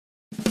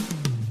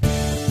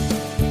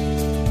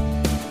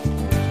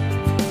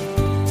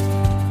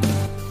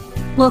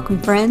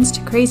Welcome, friends,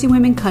 to Crazy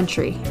Women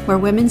Country, where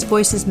women's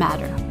voices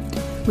matter.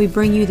 We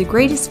bring you the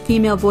greatest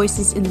female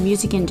voices in the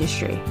music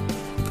industry,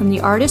 from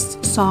the artists,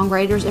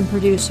 songwriters, and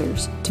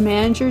producers, to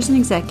managers and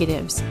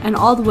executives, and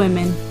all the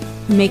women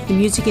who make the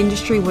music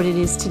industry what it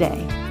is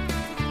today.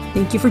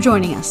 Thank you for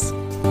joining us.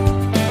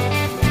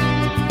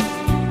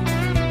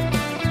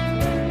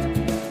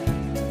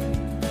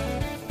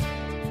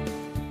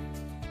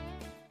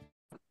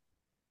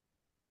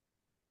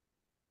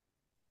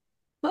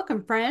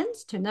 Welcome,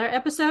 friends, to another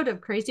episode of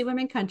Crazy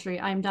Women Country.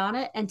 I'm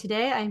Donna, and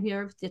today I'm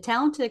here with the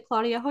talented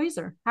Claudia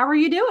Hoyser. How are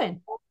you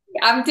doing?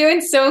 I'm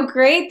doing so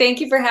great.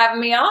 Thank you for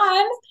having me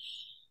on.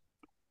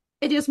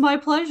 It is my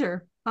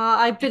pleasure.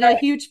 I've been a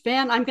huge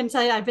fan. I'm going to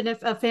tell you, I've been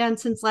a fan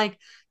since like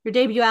your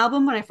debut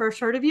album. When I first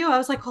heard of you, I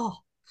was like, oh,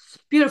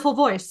 beautiful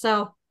voice.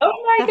 So Oh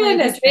my definitely a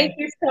goodness. huge Thank fan.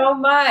 you so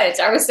much.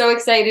 I was so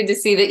excited to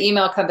see the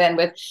email come in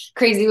with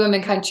Crazy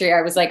Women Country.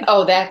 I was like,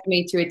 oh, that's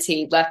me to a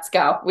T. Let's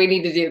go. We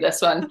need to do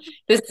this one.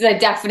 This is a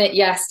definite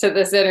yes to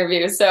this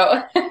interview.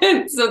 So,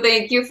 so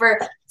thank you for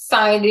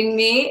finding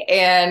me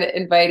and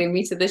inviting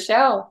me to the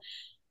show.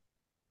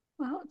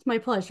 Well, it's my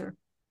pleasure.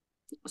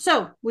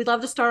 So we'd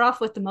love to start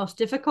off with the most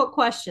difficult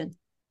question.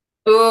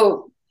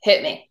 Ooh,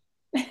 hit me.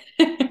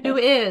 Who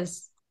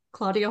is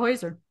Claudia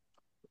Hoyser?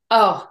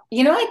 Oh,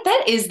 you know what?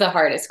 That is the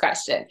hardest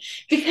question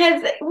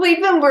because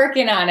we've been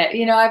working on it.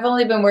 I've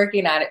only been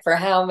working on it for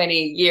how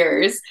many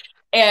years?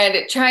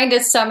 And trying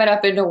to sum it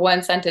up into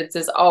one sentence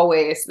is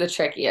always the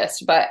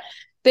trickiest. But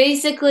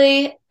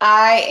basically,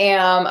 I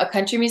am a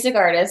country music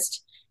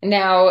artist,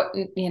 now,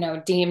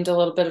 deemed a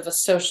little bit of a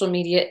social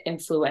media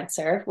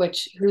influencer,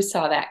 which who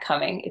saw that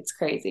coming? It's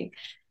crazy.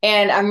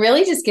 And I'm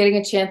really just getting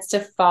a chance to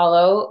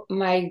follow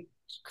my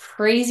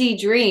crazy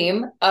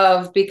dream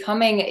of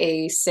becoming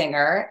a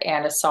singer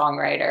and a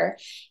songwriter.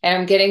 And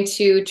I'm getting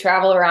to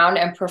travel around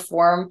and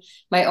perform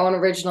my own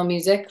original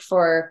music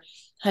for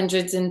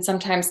hundreds and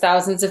sometimes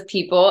thousands of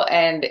people.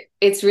 And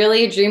it's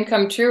really a dream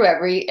come true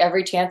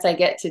every chance I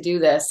get to do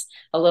this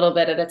a little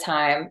bit at a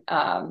time.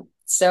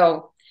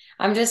 So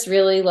I'm just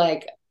really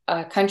like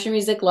a country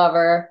music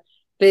lover,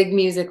 big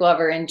music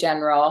lover in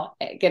general,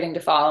 getting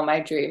to follow my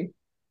dream.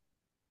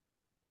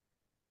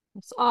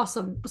 That's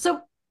awesome.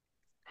 So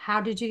how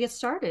did you get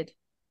started?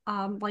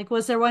 Like,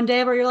 was there one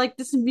day where you're like,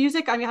 this is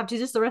music, I'm gonna have to do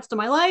this the rest of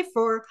my life?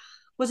 Or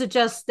was it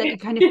just that you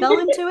kind of fell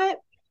into it?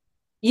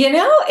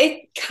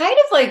 It kind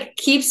of like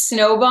keeps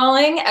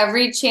snowballing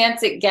every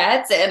chance it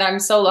gets, and I'm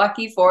so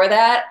lucky for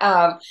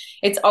that.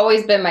 It's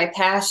always been my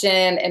passion,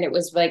 and it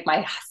was like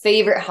my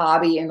favorite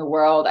hobby in the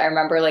world. I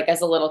remember, like,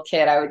 as a little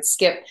kid, I would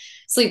skip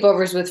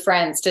sleepovers with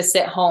friends to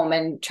sit home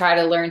and try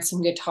to learn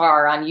some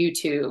guitar on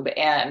YouTube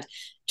and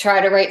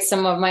try to write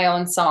some of my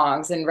own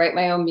songs and write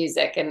my own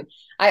music. And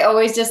I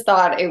always just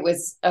thought it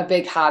was a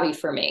big hobby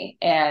for me.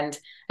 And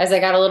as I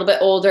got a little bit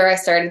older, I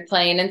started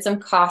playing in some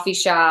coffee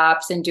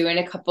shops and doing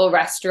a couple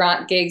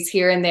restaurant gigs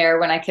here and there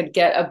when I could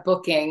get a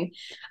booking.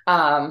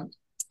 But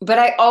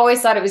I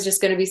always thought it was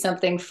just going to be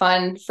something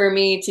fun for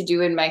me to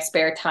do in my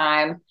spare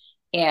time,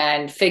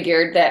 and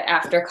figured that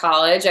after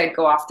college, I'd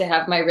go off to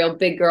have my real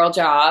big girl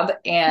job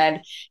and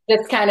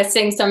just kind of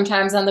sing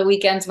sometimes on the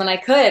weekends when I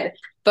could.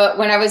 But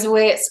when I was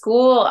away at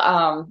school,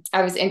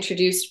 I was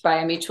introduced by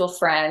a mutual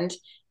friend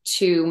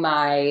to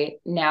my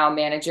now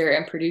manager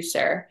and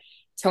producer,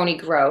 Tony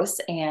Gross.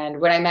 And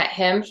when I met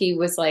him, he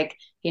was like,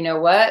 you know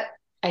what?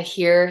 I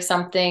hear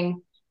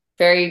something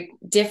very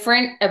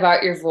different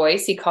about your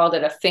voice. He called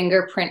it a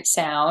fingerprint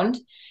sound.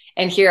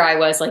 And here I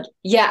was like,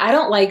 yeah, I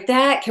don't like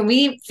that. Can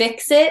we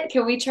fix it?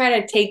 Can we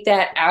try to take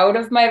that out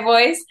of my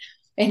voice?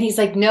 And he's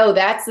like, no,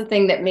 that's the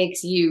thing that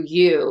makes you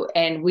you.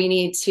 And we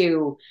need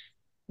to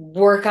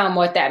work on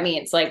what that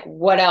means. Like,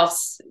 what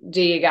else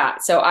do you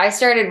got? So I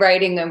started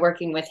writing and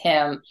working with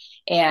him,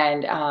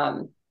 and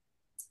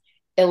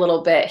a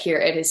little bit here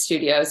at his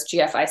studios,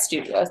 GFI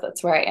Studios.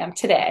 That's where I am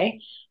today.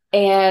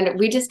 And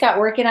we just got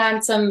working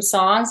on some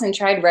songs and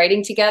tried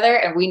writing together.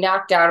 And we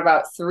knocked out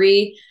about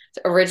 3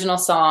 original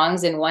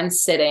songs in one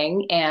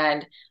sitting.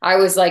 And I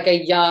was like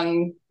a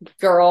young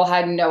girl,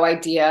 had no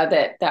idea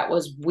that that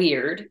was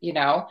weird.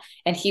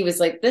 And he was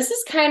like, this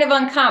is kind of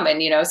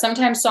uncommon.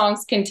 Sometimes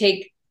songs can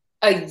take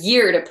a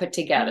year to put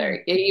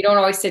together. You don't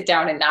always sit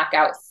down and knock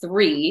out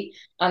 3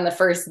 on the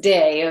first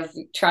day of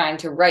trying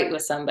to write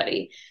with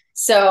somebody.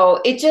 So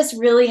it just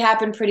really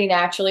happened pretty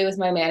naturally with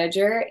my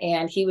manager.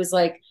 And he was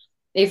like,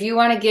 if you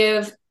want to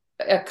give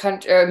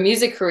a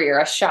music career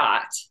a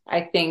shot,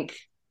 I think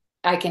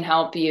I can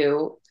help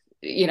you,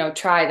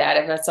 try that.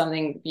 If that's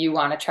something you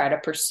want to try to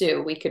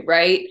pursue, we could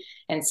write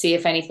and see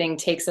if anything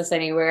takes us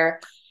anywhere.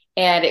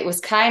 And it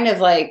was kind of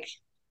like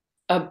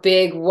a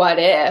big what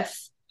if,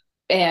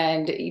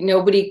 and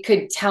nobody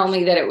could tell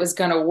me that it was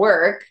going to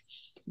work.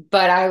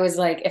 But I was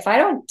like, if I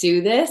don't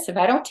do this, if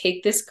I don't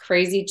take this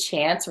crazy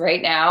chance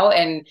right now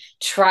and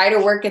try to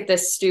work at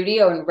this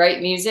studio and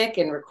write music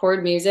and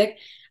record music,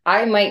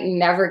 I might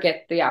never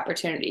get the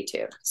opportunity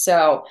to.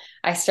 So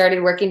I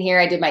started working here.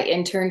 I did my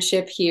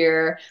internship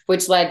here,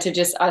 which led to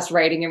just us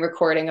writing and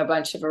recording a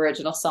bunch of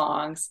original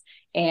songs.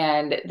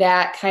 And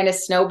that kind of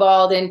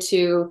snowballed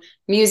into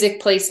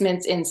music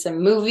placements in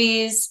some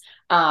movies.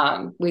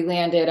 We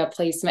landed a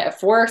placement of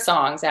 4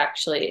 songs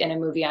actually in a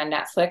movie on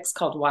Netflix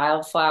called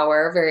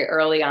Wildflower very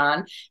early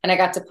on. And I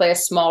got to play a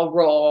small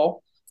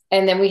role.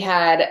 And then we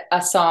had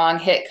a song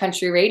hit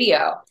country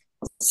radio.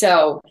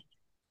 So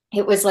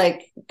it was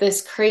like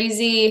this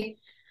crazy,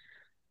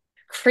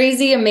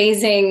 crazy,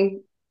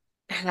 amazing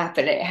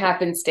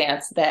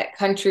happenstance that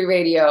country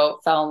radio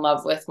fell in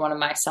love with one of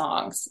my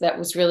songs that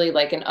was really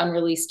like an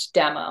unreleased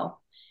demo.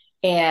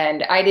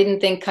 And I didn't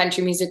think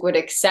country music would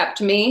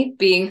accept me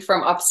being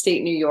from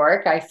upstate New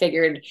York. I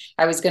figured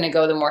I was going to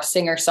go the more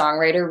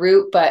singer-songwriter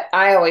route, but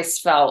I always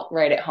felt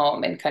right at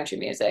home in country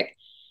music.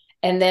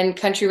 And then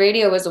country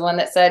radio was the one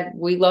that said,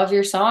 we love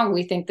your song.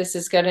 We think this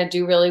is going to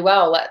do really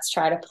well. Let's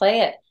try to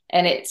play it.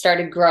 And it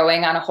started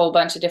growing on a whole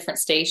bunch of different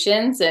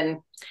stations. And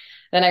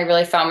then I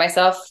really found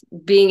myself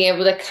being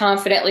able to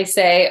confidently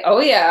say, oh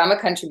yeah, I'm a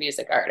country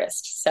music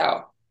artist.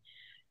 So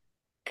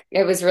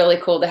it was really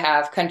cool to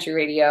have country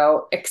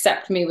radio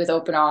accept me with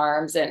open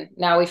arms. And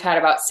now we've had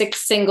about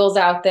 6 singles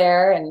out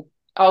there and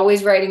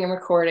always writing and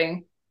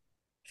recording.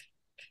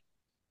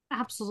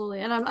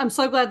 Absolutely. And I'm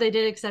so glad they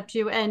did accept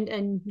you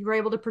and you were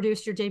able to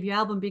produce your debut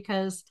album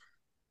because,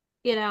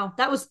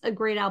 that was a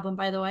great album,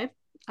 by the way.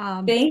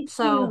 Thank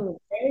you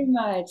very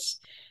much.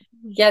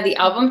 Yeah, the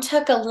album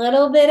took a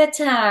little bit of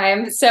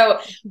time. So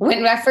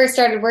when I first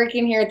started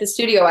working here at the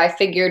studio, I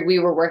figured we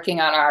were working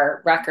on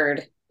our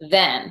record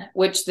then,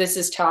 which this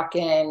is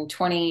talking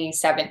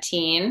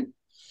 2017.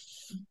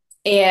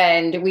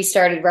 And we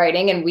started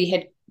writing and we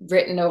had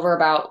written over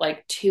about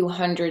like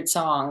 200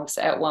 songs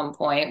at one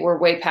point. We're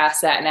way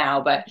past that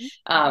now, but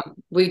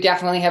we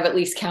definitely have at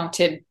least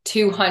counted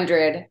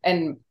 200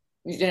 and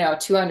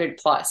 200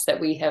 plus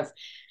that we have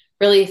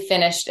really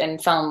finished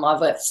and fell in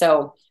love with.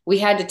 So we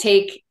had to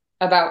take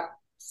about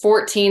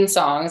 14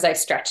 songs, I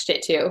stretched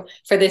it to,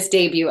 for this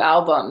debut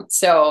album.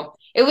 So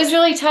it was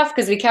really tough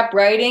because we kept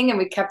writing and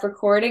we kept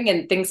recording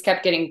and things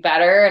kept getting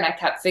better. And I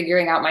kept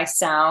figuring out my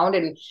sound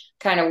and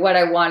kind of what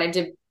I wanted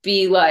to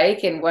be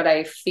like and what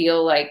I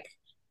feel like,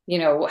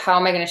 how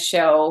am I going to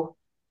show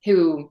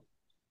who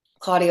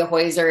Claudia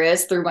Hoyser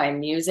is through my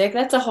music?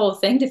 That's a whole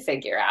thing to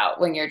figure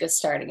out when you're just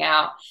starting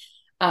out.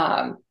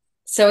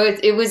 So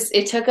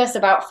it took us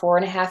about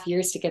 4.5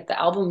 years to get the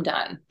album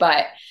done,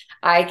 but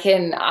I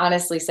can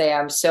honestly say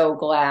I'm so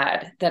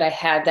glad that I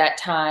had that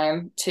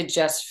time to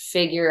just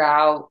figure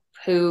out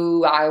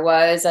who I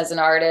was as an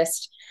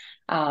artist,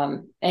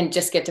 and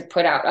just get to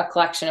put out a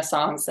collection of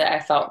songs that I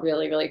felt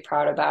really, really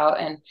proud about.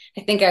 And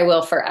I think I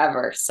will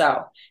forever.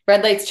 So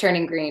Red Lights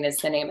Turning Green is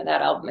the name of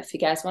that album. If you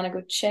guys want to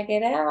go check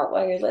it out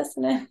while you're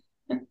listening.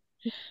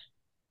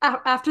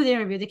 After the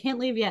interview, they can't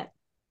leave yet.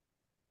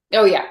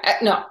 Oh yeah.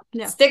 No.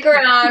 Stick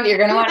around. You're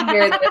going to want to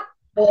hear this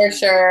for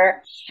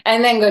sure.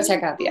 And then go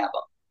check out the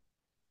album.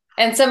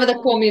 And some of the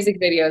cool music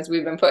videos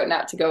we've been putting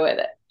out to go with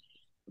it.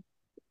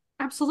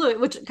 Absolutely,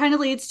 which kind of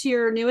leads to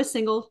your newest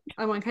single.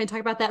 I want to kind of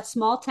talk about that,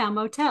 Small Town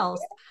Motels.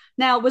 Yeah.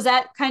 Now, was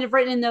that kind of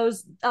written in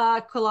those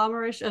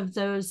conglomerate of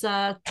those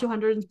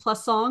 200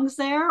 plus songs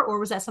there, or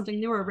was that something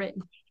newer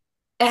written?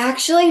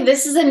 Actually,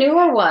 this is a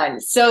newer one.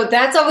 So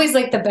that's always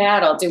like the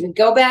battle. Do we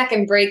go back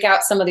and break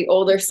out some of the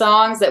older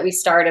songs that we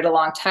started a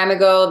long time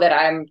ago that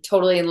I'm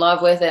totally in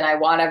love with and I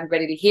want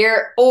everybody to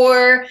hear?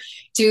 Or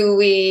do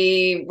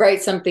we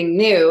write something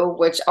new,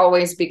 which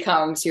always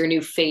becomes your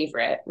new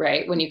favorite,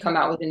 right? When you come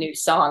out with a new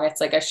song, it's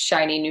like a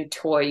shiny new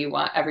toy. You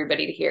want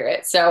everybody to hear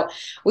it. So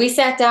we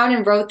sat down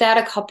and wrote that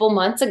a couple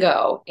months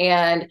ago.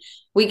 And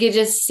we could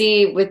just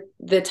see with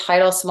the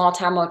title Small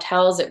Town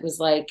Motels, it was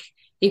like,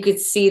 you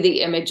could see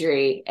the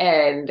imagery,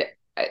 and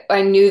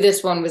I knew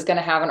this one was going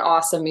to have an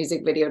awesome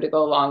music video to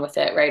go along with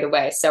it right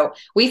away. So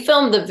we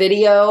filmed the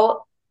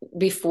video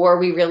before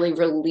we really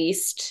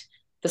released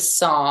the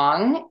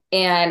song,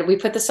 and we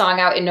put the song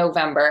out in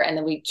November, and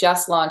then we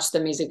just launched the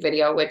music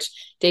video, which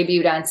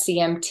debuted on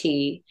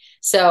CMT.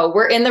 So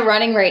we're in the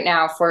running right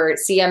now for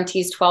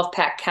CMT's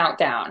 12-pack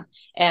countdown.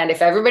 And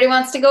if everybody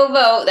wants to go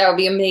vote, that would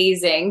be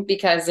amazing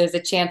because there's a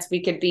chance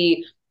we could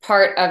be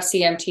part of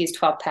CMT's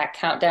 12-pack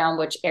countdown,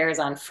 which airs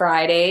on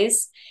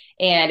Fridays.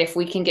 And if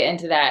we can get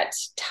into that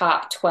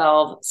top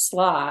 12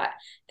 slot,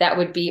 that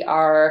would be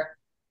our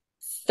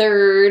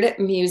 3rd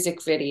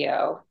music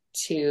video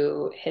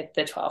to hit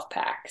the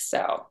 12-pack.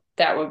 So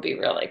that would be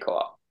really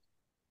cool.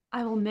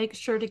 I will make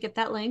sure to get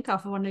that link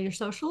off of one of your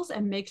socials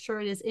and make sure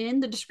it is in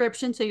the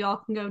description so y'all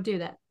can go do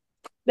that.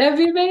 That'd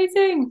be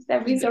amazing.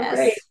 That'd be so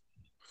great.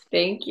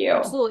 Thank you.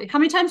 Absolutely. How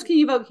many times can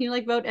you vote? Can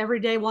you vote every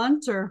day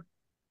once or?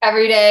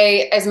 Every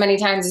day, as many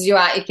times as you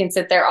want. You can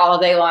sit there all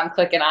day long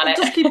clicking on it.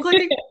 Just keep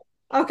clicking.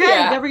 Okay,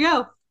 yeah. There we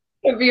go.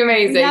 It'd be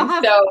amazing.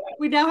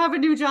 We now have a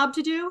new job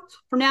to do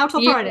from now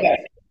till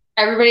Friday.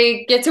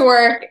 Everybody get to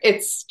work.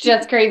 It's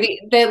just crazy.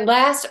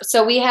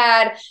 So we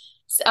had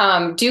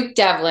Duke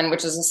Devlin,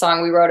 which is a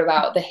song we wrote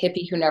about the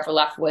hippie who never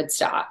left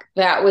Woodstock.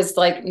 That was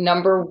like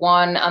number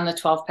one on the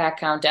 12 pack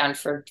countdown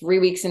for 3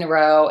 weeks in a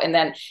row. And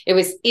then it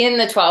was in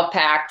the 12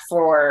 pack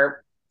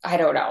for, I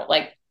don't know,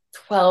 like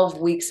 12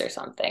 weeks or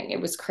something.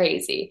 It was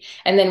crazy.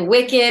 And then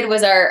Wicked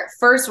was our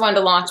first one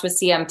to launch with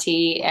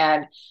CMT.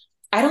 And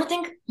I don't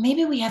think,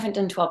 maybe we haven't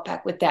done 12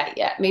 pack with that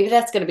yet. Maybe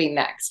that's going to be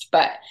next.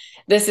 But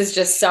this is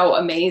just so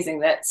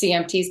amazing that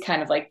CMT's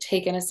kind of like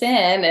taken us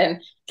in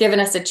and given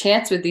us a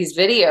chance with these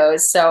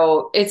videos.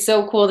 So it's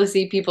so cool to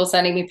see people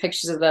sending me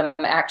pictures of them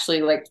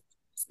actually like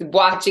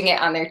watching it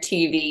on their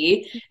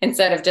TV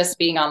instead of just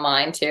being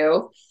online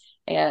too.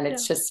 And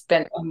it's just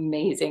been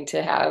amazing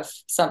to have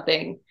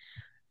something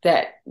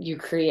that you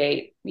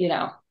create,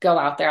 go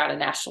out there on a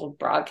national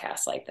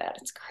broadcast like that.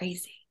 It's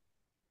crazy.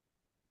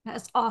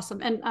 That's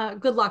awesome.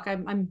 And good luck.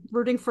 I'm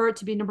rooting for it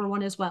to be number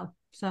one as well.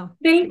 So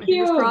thank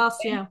you. Fingers crossed.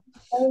 Thank you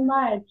so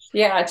much.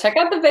 Yeah, check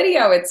out the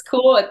video. It's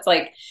cool. It's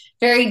like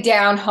very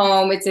down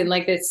home. It's in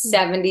like this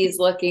 70s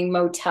looking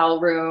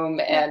motel room.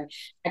 And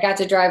I got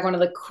to drive one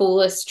of the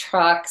coolest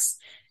trucks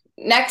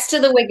next to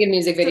the Wicked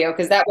music video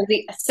because that was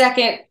the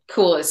second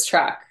coolest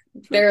truck.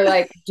 They're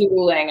like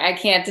dueling. I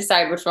can't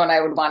decide which one I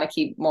would want to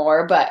keep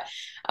more, but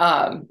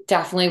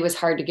definitely was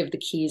hard to give the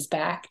keys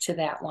back to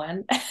that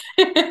one.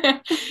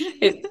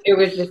 it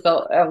was just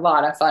a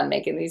lot of fun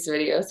making these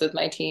videos with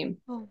my team.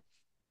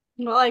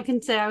 Well, I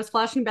can say I was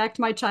flashing back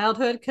to my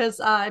childhood because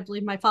I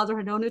believe my father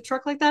had owned a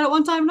truck like that at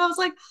one time, and I was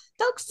like,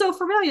 that looks so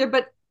familiar,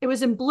 but it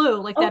was in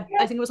blue, like that.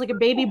 I think it was like a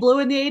baby blue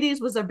in the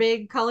 80s was a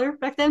big color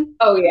back then.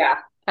 Oh yeah,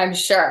 I'm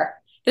sure.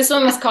 This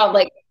one was called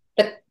like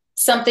the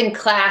something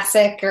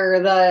classic or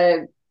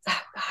the,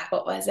 oh God,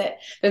 what was it?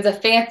 There's a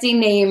fancy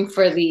name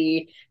for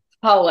the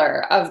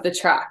color of the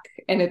truck,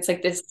 and it's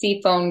like this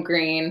seafoam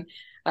green.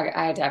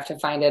 I'd have to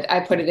find it. I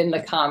put it in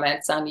the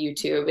comments on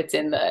YouTube. It's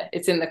in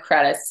the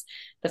credits,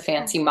 the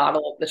fancy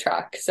model of the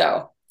truck.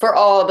 So for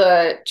all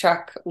the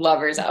truck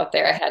lovers out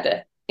there, I had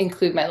to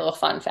include my little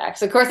fun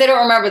facts. Of course, they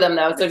don't remember them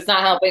though, so it's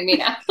not helping me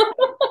now.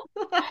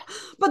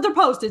 But they're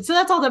posted, so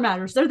that's all that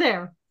matters. They're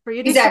there for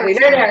you to exactly.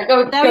 search. They're there.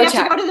 Now go you have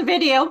check. to go to the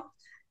video.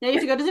 Now you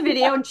have to go to the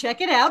video and check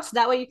it out, so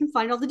that way you can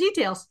find all the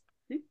details.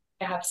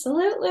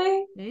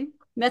 Absolutely. Okay.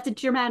 Method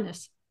to your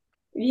madness.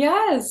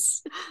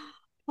 Yes.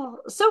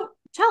 So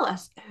tell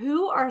us,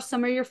 who are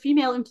some of your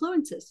female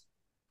influences?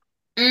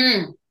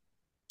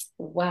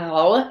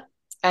 Well,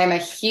 I'm a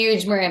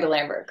huge Miranda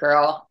Lambert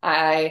girl.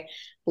 I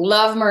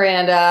love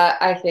Miranda.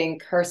 I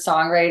think her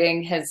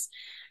songwriting has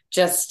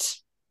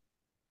just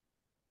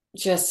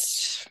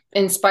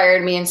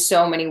inspired me in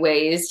so many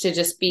ways to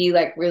just be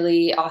like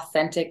really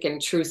authentic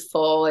and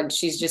truthful. And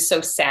she's just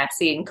so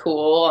sassy and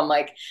cool. I'm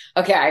like,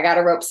 okay, I got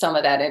to rope some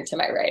of that into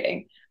my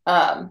writing.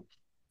 And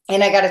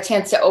I got a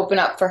chance to open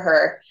up for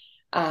her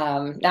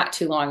not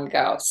too long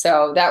ago.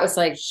 So that was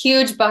like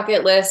huge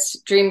bucket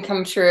list, dream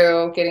come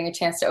true, getting a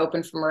chance to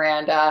open for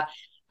Miranda.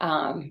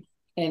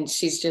 And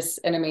she's just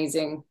an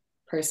amazing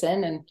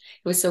person. And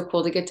it was so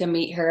cool to get to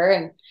meet her.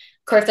 And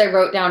of course, I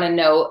wrote down a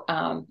note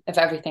of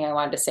everything I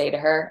wanted to say to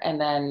her.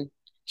 And then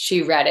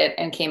she read it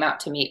and came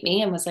out to meet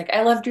me and was like,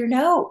 I loved your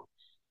note.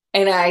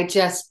 And I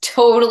just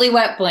totally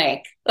went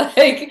blank.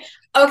 Like,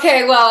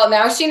 okay, well,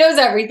 now she knows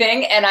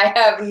everything and I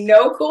have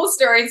no cool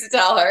stories to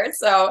tell her.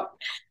 So,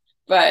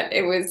 but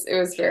it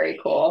was very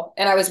cool.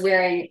 And I was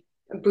wearing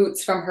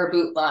boots from her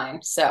boot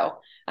line. So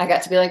I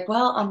got to be like,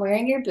 well, I'm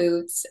wearing your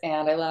boots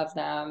and I love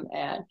them.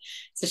 And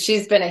so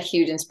she's been a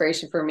huge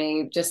inspiration for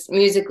me, just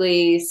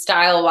musically,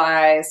 style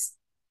wise,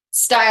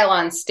 style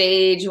on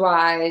stage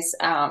wise,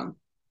 and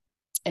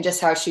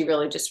just how she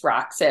really just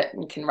rocks it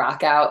and can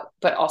rock out,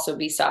 but also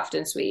be soft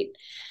and sweet.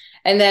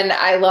 And then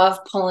I love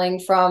pulling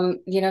from,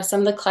 some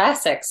of the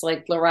classics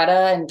like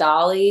Loretta and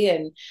Dolly.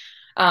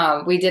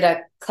 And we did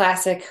a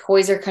classic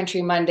Hoyser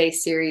Country Monday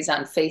series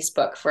on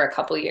Facebook for a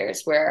couple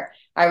years where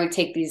I would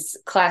take these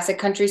classic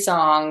country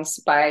songs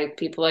by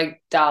people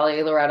like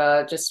Dolly,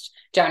 Loretta, just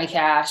Johnny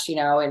Cash,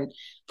 and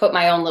put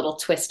my own little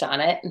twist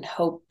on it and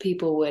hope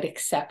people would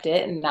accept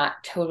it and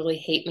not totally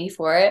hate me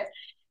for it.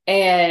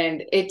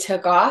 And it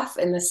took off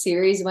and the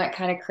series went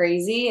kind of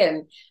crazy.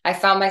 And I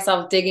found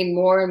myself digging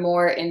more and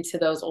more into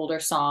those older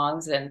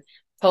songs and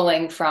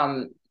pulling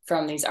from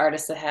these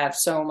artists that have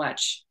so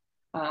much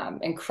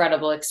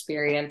incredible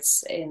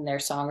experience in their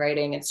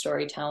songwriting and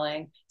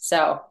storytelling.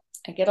 So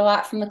I get a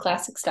lot from the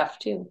classic stuff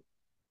too.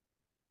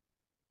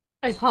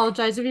 I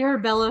apologize if you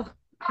heard Bella,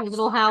 her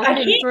little howl I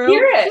came can't through.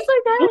 hear it. She's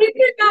like that. Believe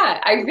it or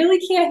not, I really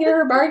can't hear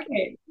her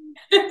barking.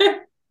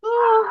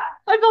 Oh,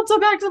 I felt so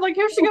bad because I'm like,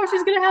 here she goes,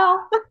 she's gonna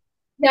howl.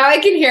 Now I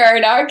can hear her.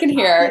 Now I can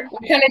hear her.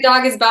 What kind of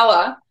dog is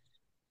Bella?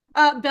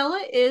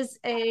 Bella is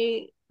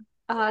a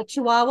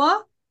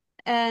Chihuahua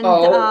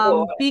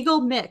and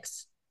Beagle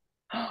mix.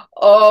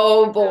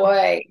 Oh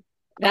boy,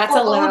 that's a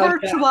all of loud our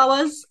dog.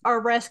 Chihuahuas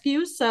are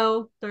rescues,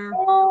 so they're.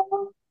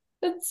 Oh,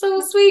 that's so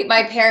sweet.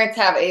 My parents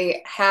have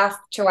a half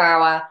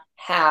Chihuahua,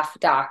 half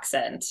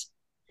Dachshund.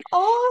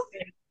 Oh,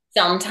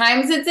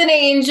 Sometimes it's an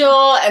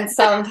angel, and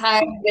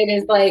sometimes it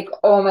is like,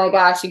 oh my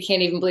gosh, you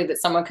can't even believe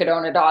that someone could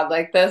own a dog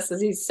like this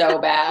because he's so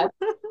bad.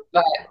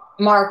 But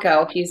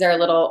Marco, he's our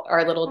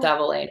little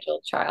devil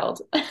angel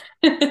child.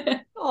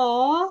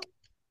 Aw.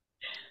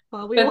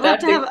 Well, we will But have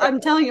that's to have, I'm incredible.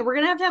 telling you, we're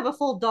going to have a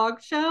full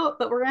dog show,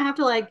 but we're going to have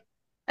to like,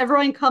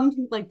 everyone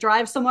come like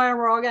drive somewhere and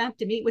we're all going to have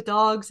to meet with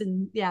dogs.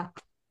 And yeah,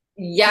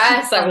 it should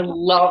be Yes, I would fun.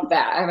 love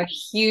that. I'm a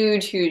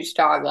huge, huge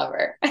dog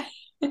lover.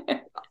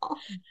 Oh,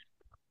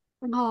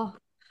 oh.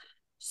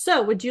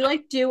 So, would you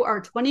like to do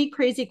our 20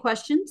 crazy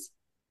questions?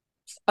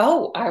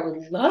 Oh, I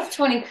would love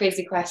 20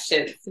 crazy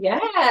questions.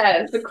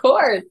 Yes, of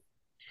course.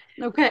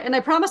 Okay. And I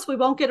promise we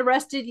won't get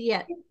arrested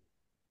yet.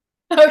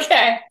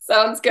 Okay,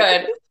 sounds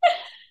good.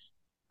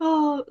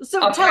 Oh, so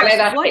I'll tell try my us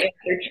best to what,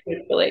 answer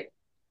truthfully.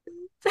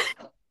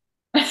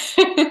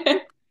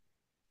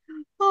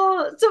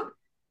 oh, so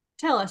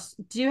tell us,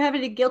 do you have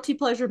any guilty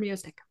pleasure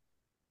music?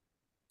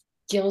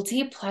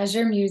 Guilty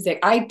pleasure music.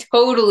 I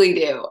totally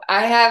do.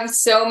 I have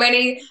so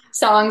many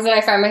songs that I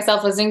find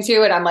myself listening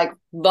to, and I'm like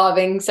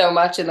loving so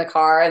much in the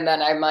car. And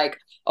then I'm like,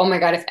 oh my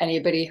God, if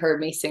anybody heard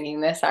me singing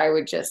this, I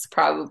would just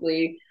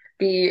probably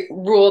be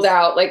ruled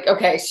out. Like,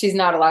 okay, she's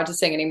not allowed to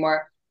sing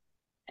anymore.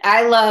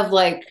 I love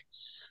like,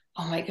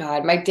 oh my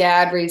God, my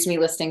dad raised me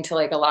listening to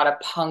like a lot of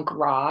punk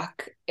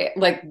rock,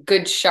 like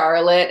Good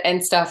Charlotte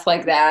and stuff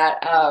like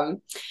that.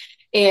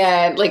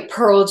 And like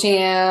Pearl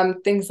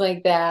Jam, things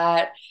like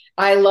that.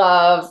 I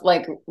love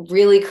like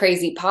really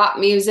crazy pop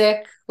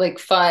music, like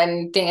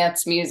fun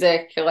dance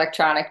music,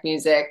 electronic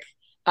music.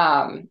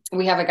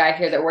 We have a guy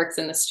here that works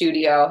in the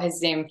studio.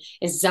 His name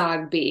is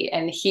Zogby,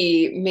 and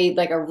he made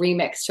like a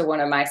remix to one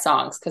of my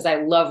songs because I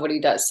love what he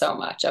does so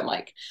much. I'm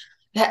like,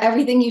 that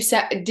everything you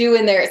do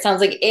in there, it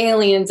sounds like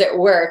aliens at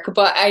work,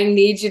 but I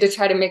need you to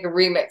try to make a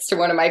remix to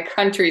one of my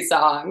country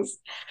songs.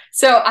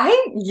 So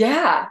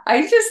yeah,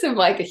 I just am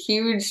like a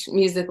huge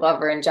music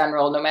lover in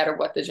general, no matter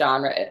what the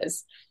genre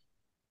is.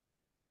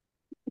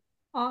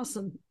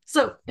 Awesome.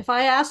 So, if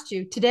I asked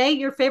you today,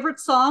 your favorite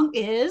song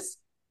is,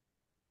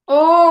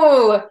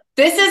 Oh,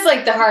 this is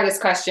like the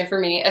hardest question for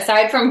me,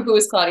 aside from who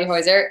is Claudia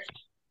Hoyser.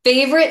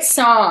 Favorite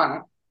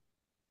song?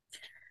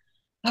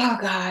 Oh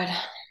God.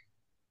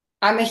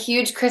 I'm a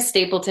huge Chris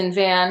Stapleton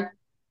fan.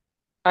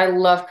 I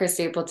love Chris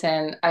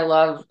Stapleton. I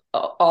love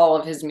all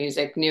of his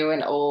music, new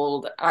and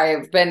old.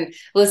 I've been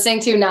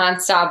listening to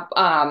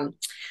nonstop.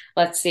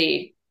 Let's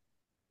see.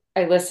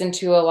 I listen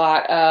to a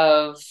lot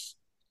of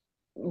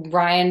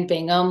Ryan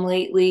Bingham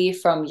lately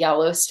from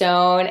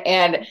Yellowstone,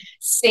 and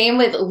same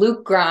with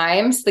Luke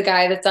Grimes, the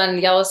guy that's on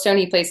Yellowstone.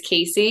 He plays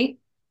Casey.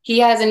 He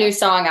has a new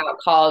song out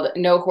called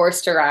No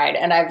Horse to Ride,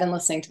 and I've been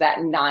listening to that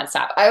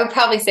nonstop. I would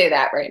probably say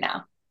that right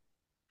now.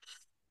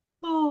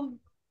 oh,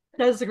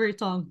 that is a great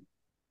song.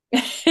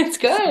 It's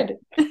So, good.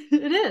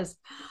 it is.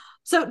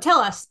 So, tell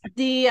us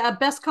the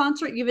best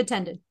concert you've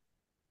attended.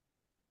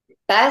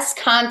 Best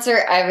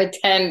concert I've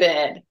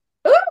attended.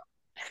 Ooh,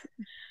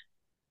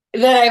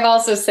 that I've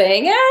also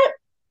sang it.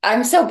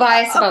 I'm so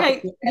biased about this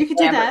Okay, you Miranda can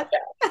do Lambert that.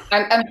 show.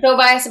 I'm so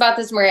biased about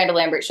this Miranda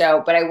Lambert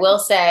show, but I will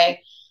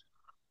say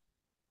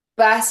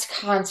best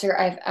concert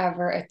I've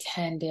ever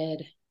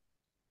attended.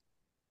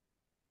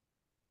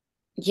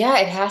 Yeah,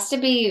 it has to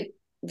be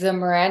the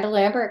Miranda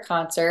Lambert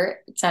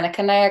concert,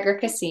 Seneca Niagara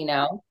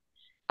Casino.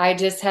 I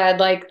just had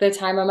like the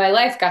time of my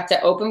life, got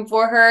to open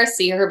for her,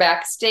 see her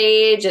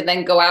backstage, and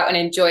then go out and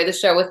enjoy the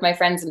show with my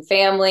friends and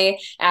family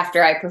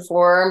after I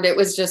performed. It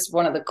was just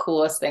one of the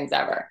coolest things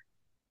ever.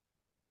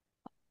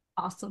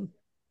 Awesome.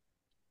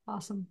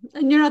 Awesome.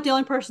 And you're not the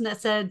only person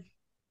that said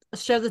a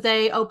show that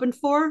they opened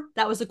for,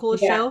 that was the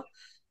coolest Yeah. show.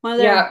 One of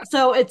their Yeah.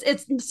 so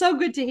it's so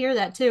good to hear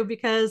that too,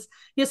 because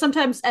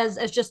sometimes as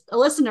just a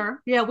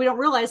listener, we don't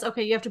realize,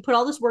 okay, you have to put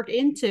all this work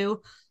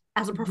into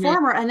as a Mhm.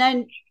 performer, and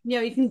then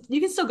you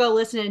can still go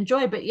listen and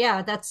enjoy. But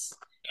yeah, that's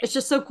it's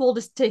just so cool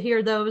to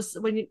hear those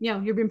when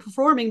you've been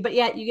performing, but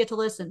yet you get to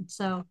listen.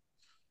 So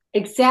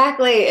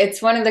Exactly.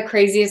 It's one of the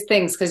craziest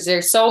things because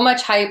there's so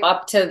much hype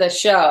up to the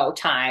show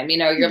time.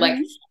 You're like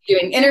mhm.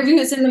 doing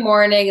interviews in the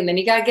morning and then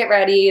you got to get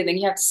ready and then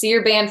you have to see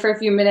your band for a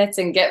few minutes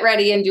and get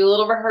ready and do a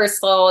little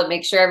rehearsal and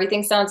make sure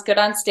everything sounds good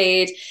on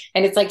stage.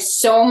 And it's like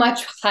so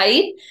much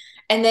hype.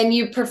 And then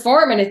you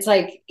perform and it's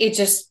like it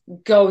just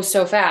goes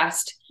so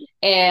fast.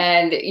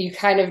 And you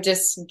kind of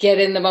just get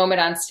in the moment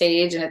on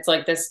stage and it's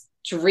like this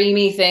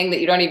dreamy thing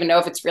that you don't even know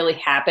if it's really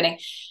happening.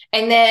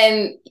 And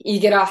then you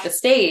get off the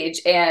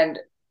stage and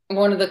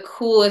one of the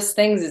coolest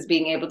things is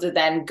being able to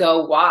then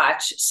go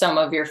watch some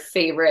of your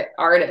favorite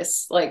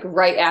artists like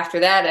right after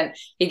that, and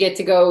you get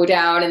to go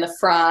down in the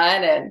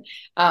front and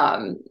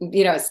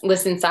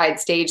listen side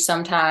stage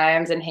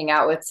sometimes and hang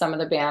out with some of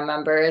the band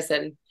members,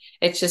 and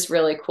it's just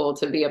really cool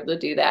to be able to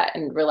do that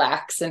and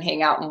relax and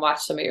hang out and watch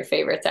some of your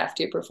favorites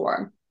after you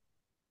perform.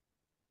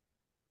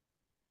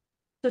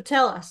 So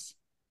tell us,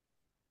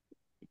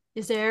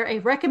 is there a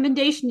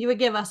recommendation you would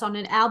give us on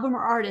an album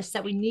or artist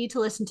that we need to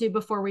listen to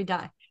before we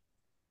die?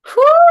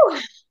 Whew.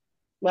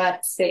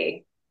 Let's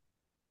see.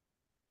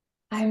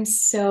 I'm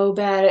so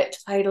bad at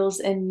titles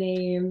and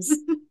names.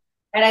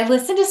 And I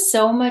listen to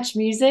so much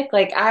music.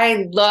 Like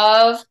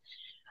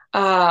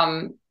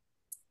um,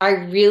 I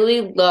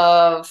really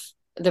love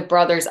the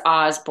Brothers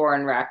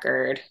Osborne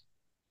record.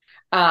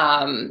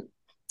 Um,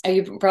 are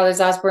you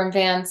Brothers Osborne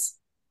fans?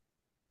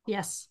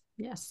 Yes,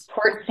 yes.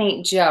 Port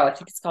St. Joe. I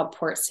think it's called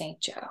Port St.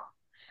 Joe.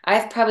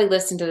 I've probably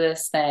listened to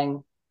this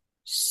thing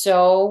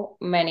so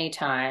many Yeah.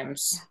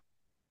 times.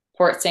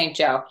 Port St.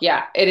 Joe.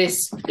 Yeah, it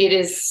is. It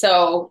is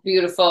so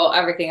beautiful.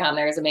 Everything on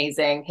there is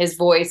amazing. His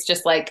voice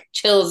just like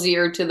chills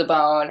you to the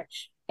bone,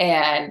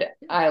 and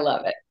I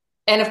love it.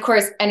 And of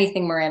course,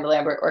 anything Miranda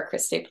Lambert or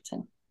Chris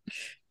Stapleton.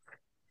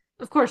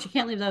 Of course, you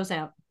can't leave those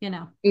out,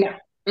 No, mm-mm.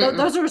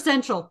 Those are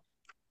essential.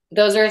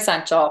 Those are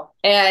essential.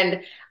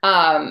 And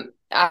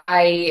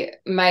my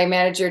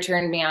manager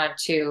turned me on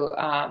to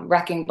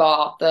Wrecking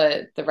Ball,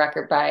 the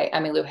record by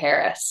Emmylou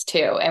Harris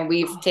too, and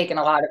we've Oh, taken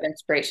a lot of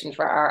inspiration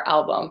for our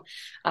album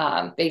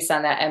based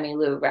on that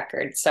Emmylou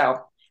record. So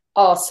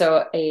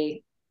also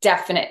a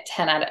definite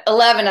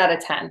 11 out of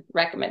 10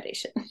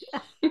 recommendation.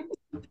 yeah.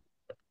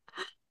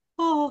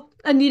 Oh,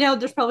 and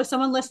there's probably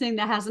someone listening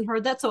that hasn't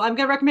heard that, so I'm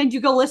gonna recommend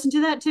you go listen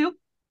to that too.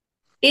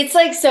 It's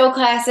like so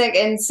classic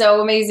and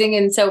so amazing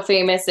and so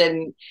famous,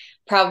 and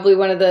probably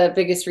one of the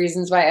biggest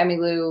reasons why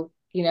Emmylou,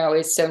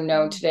 is so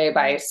known today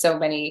by so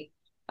many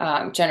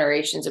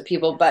generations of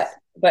people. But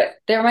Yes.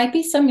 there might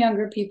be some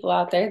younger people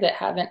out there that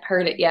haven't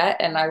heard it yet,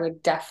 and I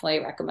would definitely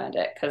recommend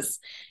it because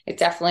it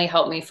definitely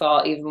helped me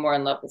fall even more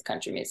in love with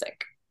country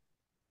music.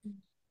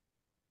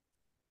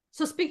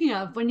 So speaking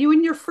of, when you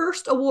win your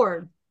first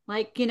award,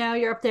 like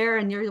you're up there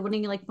and you're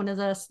winning like one of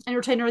the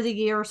Entertainer of the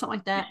Year or something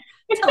like that.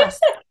 Tell us.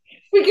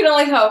 We can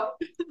only hope.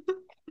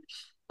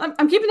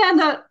 I'm keeping that in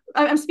the.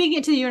 I'm speaking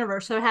it to the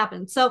universe, so it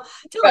happens. So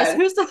tell us, Good.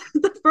 who's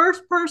the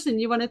first person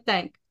you want to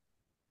thank?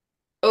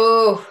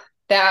 Oh,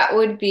 that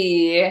would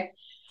be.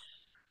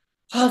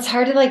 Well, it's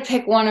hard to like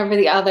pick one over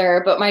the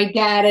other, but my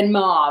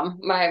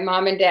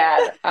mom and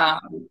dad,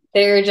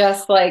 they're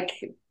just like,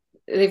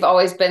 they've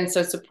always been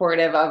so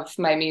supportive of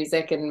my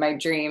music and my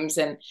dreams.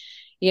 And,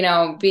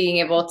 being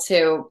able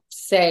to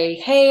say,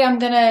 hey,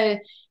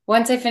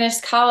 once I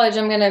finish college,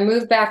 I'm going to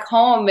move back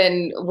home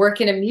and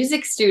work in a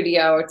music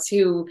studio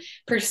to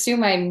pursue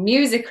my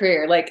music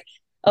career. Like,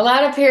 a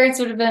lot of parents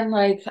would have been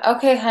like,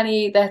 okay,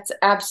 honey, that's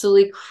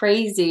absolutely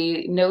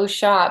crazy. No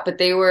shot. But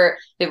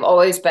they've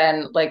always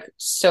been like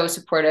so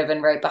supportive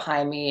and right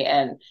behind me.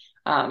 And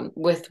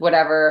with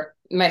whatever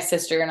my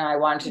sister and I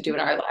wanted to do in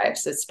our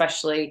lives,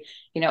 especially,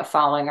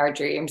 following our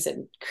dreams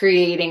and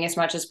creating as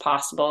much as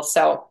possible.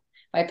 So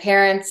my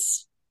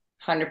parents,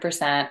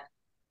 100%.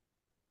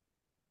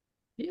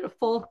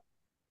 Beautiful.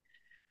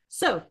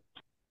 So,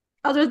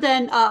 other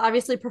than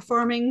obviously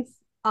performing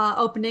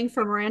opening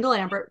for Miranda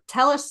Lambert,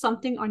 tell us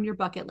something on your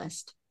bucket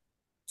list.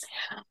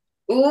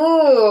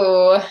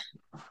 Ooh,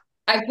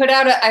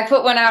 I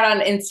put one out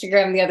on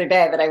Instagram the other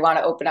day that I want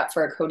to open up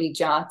for a Cody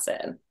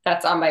Johnson.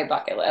 That's on my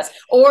bucket list.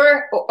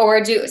 Or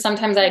do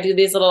sometimes I do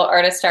these little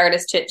artist to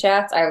artist chit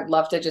chats. I would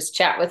love to just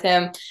chat with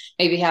him,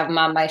 maybe have him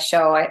on my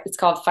show. It's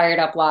called Fired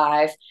Up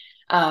Live.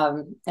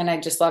 And I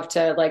just love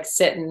to like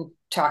sit and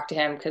talk to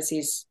him because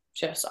he's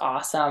just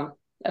awesome,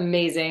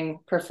 amazing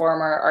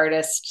performer,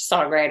 artist,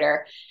 songwriter.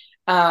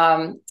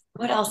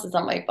 What else is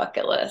on my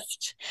bucket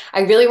list?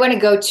 I really want to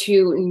go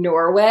to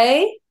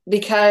Norway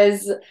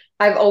because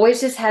I've always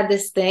just had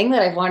this thing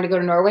that I've wanted to go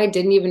to Norway,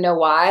 didn't even know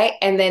why.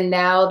 And then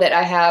now that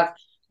I have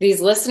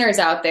these listeners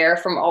out there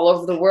from all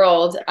over the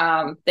world,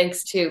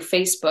 thanks to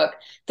Facebook,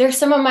 they're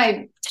some of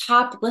my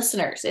top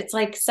listeners. It's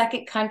like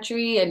second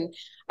country, and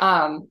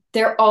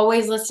they're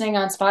always listening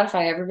on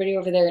Spotify, everybody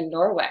over there in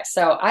Norway.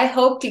 So I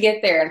hope to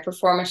get there and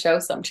perform a show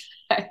sometime.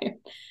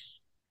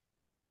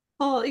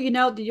 Oh,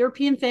 the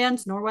European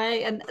fans,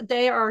 Norway, and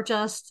they are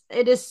just,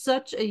 it is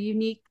such a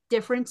unique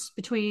difference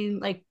between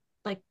like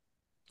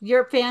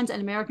Europe fans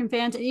and American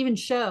fans and even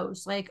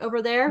shows. Like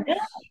over there,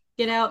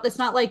 it's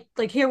not like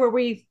here where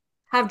we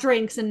have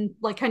drinks and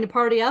like kind of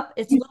party up.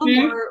 It's a little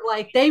Mhm. more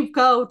like they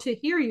go to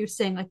hear you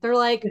sing. Like they're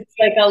like, It's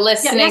like a yeah, yes,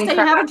 listening they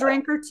crowd. have a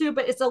drink or two,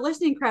 but it's a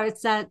listening crowd.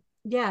 It's that,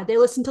 yeah, they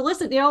listen,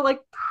 like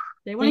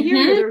they want to hear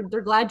you. Mhm. They're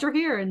glad you're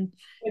here. And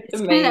It's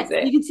it's kind of that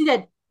amazing. you can see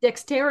that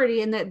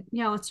dexterity and that,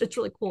 it's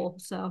really cool.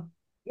 So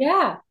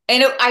Yeah.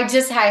 And I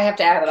have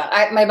to add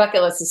that. My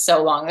bucket list is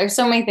so long. There's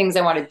so many things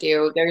I want to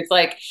do. There's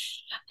like,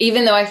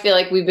 even though I feel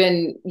like we've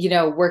been,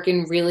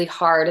 working really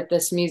hard at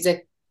this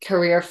music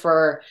career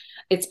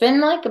it's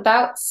been like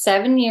about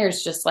 7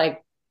 years, just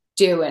like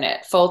doing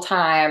it full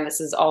time.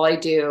 This is all I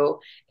do.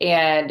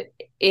 And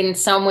in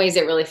some ways,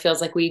 it really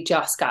feels like we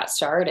just got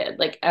started.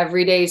 Like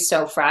every day is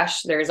so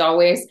fresh. There's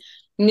always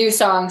new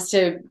songs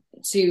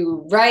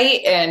to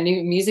write and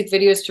new music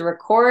videos to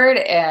record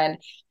and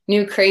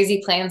new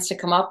crazy plans to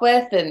come up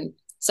with. And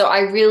so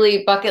I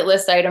really, bucket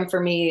list item for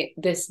me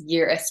this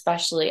year,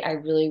 especially, I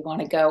really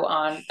want to go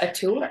on a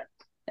tour,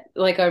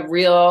 like a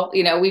real,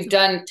 we've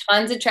done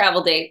tons of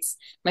travel dates.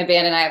 My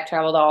band and I have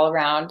traveled all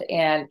around,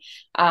 and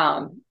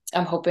I'm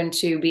hoping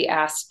to be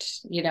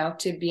asked,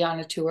 to be on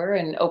a tour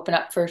and open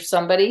up for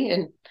somebody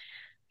and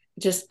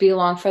just be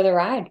along for the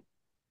ride.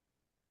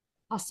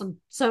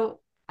 Awesome. So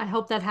I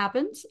hope that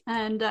happens.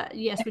 And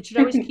yes, we should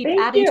always keep Thank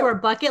adding to you. our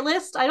bucket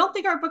list. I don't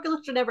think our bucket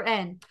list should ever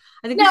end.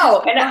 I think we should No,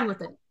 just keep and going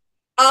with it.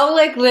 I'll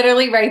like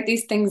literally write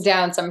these things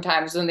down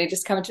sometimes when they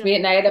just come to Yeah. me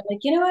at night. I'm like,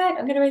 you know what?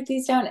 I'm gonna write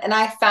these down. And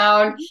I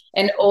found Mhm.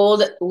 an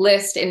old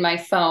list in my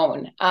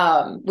phone.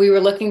 We were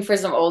looking for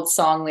some old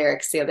song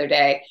lyrics the other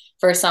day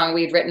for a song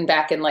we'd written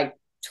back in like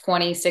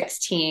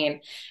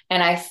 2016.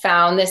 And I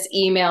found this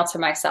email to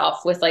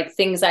myself with like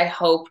things I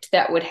hoped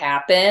that would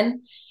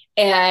happen.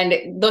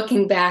 And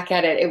looking back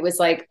at it, it was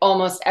like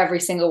almost every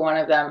single one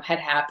of them had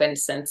happened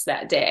since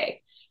that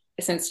day,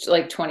 since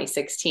like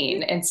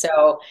 2016. And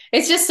so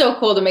it's just so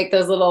cool to make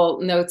those little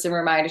notes and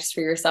reminders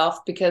for yourself,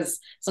 because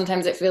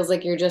sometimes it feels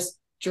like you're just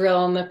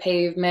drilling the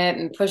pavement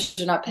and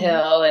pushing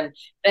Mhm. uphill. And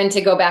then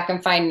to go back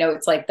and find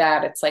notes like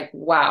that, it's like,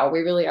 wow, we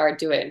really are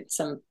doing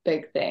some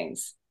big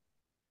things.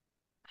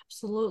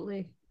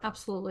 Absolutely.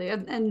 Absolutely.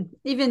 And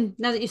even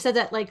now that you said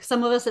that, like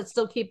some of us that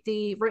still keep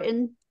the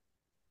written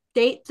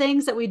date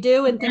things that we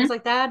do and things Mhm.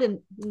 like that.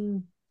 And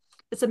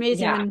it's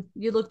amazing Yeah. when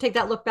you take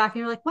that look back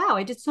and you're like, wow,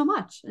 I did so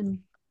much. And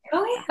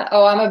Oh yeah.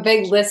 Oh, I'm a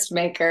big list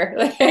maker.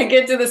 Like I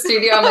get to the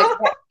studio, I'm like,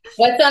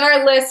 what's on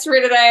our list for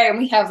today? And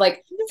we have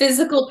like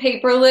physical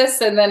paper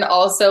lists and then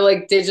also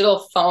like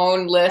digital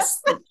phone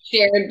lists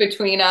shared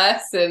between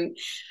us. And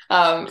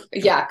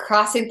yeah,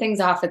 crossing things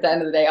off at the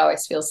end of the day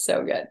always feels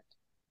so good.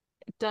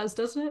 it does,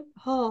 doesn't it?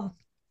 Oh,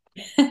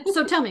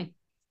 so tell me,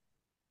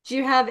 do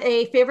you have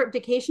a favorite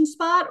vacation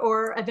spot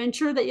or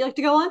adventure that you like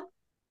to go on?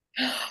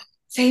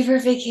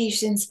 Favorite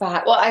vacation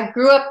spot. Well, I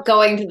grew up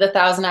going to the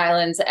Thousand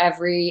Islands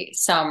every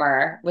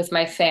summer with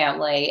my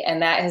family,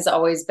 and that has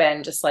always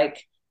been just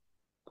like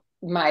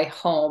my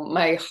home.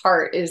 My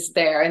heart is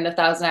there in the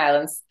Thousand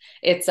Islands.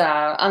 It's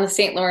on the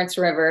St. Lawrence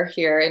River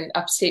here in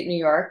upstate New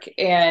York,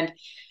 and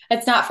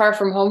it's not far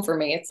from home for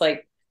me. It's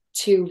like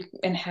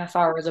 2.5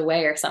 hours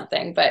away or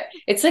something, but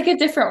it's like a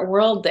different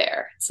world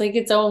there. It's like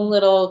its own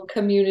little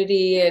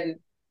community and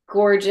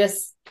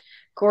gorgeous,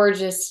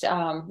 gorgeous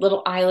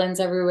little islands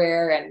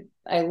everywhere. And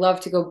I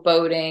love to go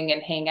boating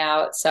and hang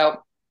out.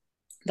 So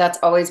that's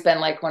always been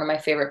like one of my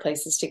favorite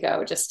places to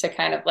go, just to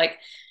kind of like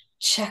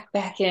check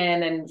back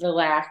in and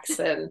relax.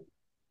 And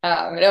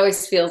it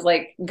always feels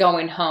like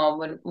going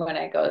home when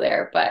I go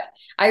there. But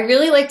I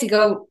really like to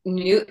go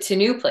new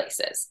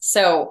places.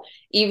 So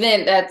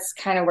even that's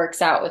kind of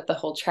works out with the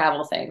whole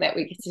travel thing that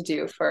we get to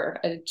do for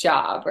a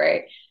job,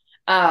 right?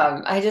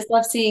 I just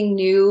love seeing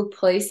new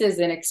places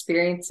and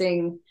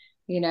experiencing,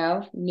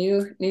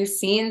 new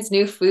scenes,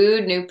 new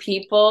food, new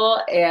people,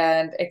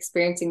 and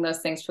experiencing those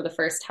things for the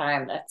first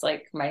time. That's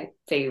like my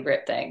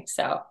favorite thing.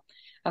 So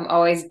I'm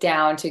always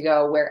down to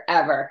go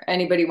wherever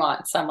anybody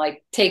wants. I'm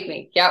like, take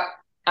me. Yep,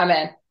 I'm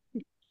in.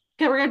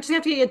 Okay, we're gonna just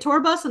have to get you a tour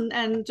bus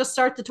and just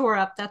start the tour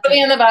up. That's Put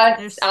me it. on the bus.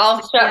 There's I'll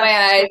shut my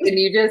yep. eyes and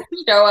you just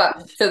show up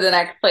to the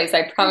next place.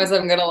 I promise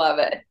I'm gonna love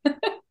it.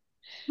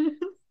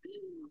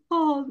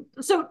 Oh,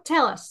 so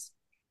tell us,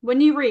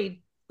 when you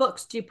read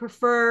books, do you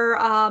prefer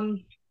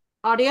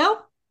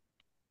audio,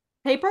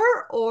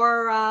 paper,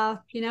 or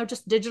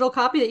just digital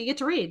copy that you get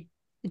to read?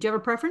 Do you have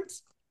a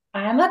preference?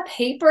 I'm a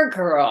paper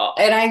girl,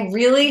 and I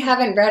really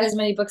haven't read as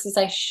many books as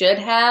I should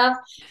have.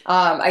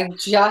 I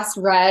just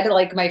read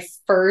like my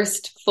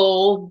first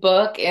full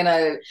book in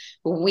a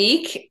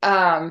week,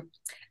 a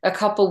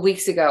couple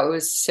weeks ago. It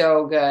was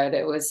so good.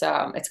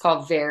 It's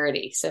called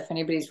Verity. So if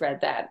anybody's read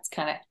that, it's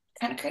kind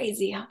of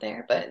crazy out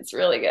there, but it's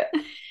really good.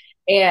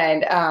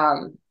 And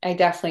I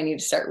definitely need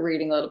to start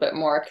reading a little bit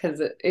more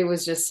because it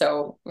was just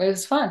it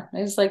was fun.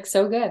 It was like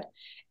so good.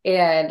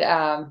 And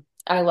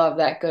I love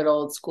that good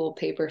old school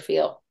paper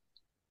feel.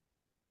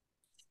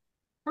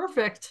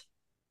 Perfect.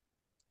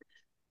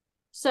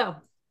 So,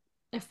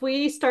 if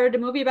we started a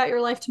movie about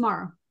your life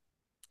tomorrow,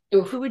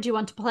 Oof. who would you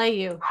want to play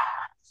you?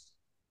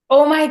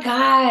 Oh my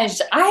gosh.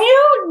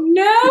 I don't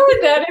know.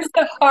 That is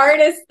the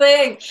hardest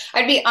thing.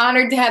 I'd be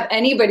honored to have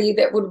anybody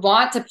that would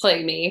want to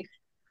play me.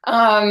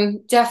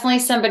 Definitely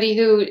somebody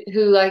who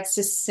likes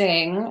to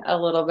sing a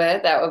little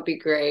bit. That would be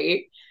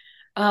great.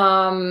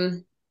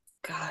 Um,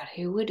 God,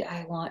 who would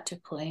I want to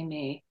play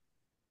me?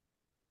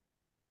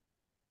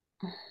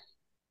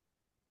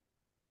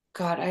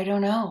 God, I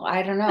don't know.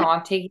 I don't know.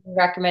 I'm taking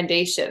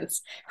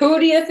recommendations. Who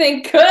do you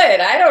think could?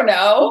 I don't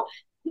know.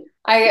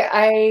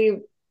 I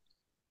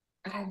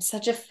I'm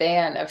such a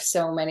fan of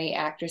so many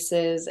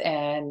actresses,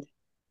 and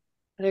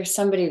there's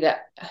somebody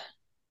that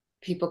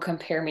people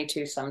compare me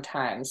to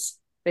sometimes.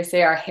 They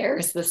say our hair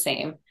is the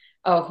same.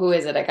 Oh, who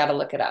is it? I gotta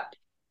look it up.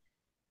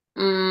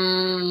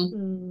 Mm,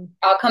 Mm,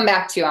 I'll come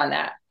back to you on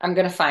that. I'm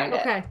gonna find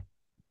it. okay.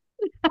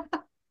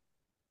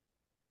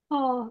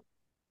 Oh,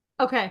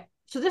 okay.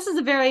 So this is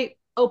a very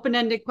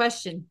open-ended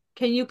question.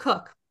 Can you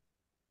cook?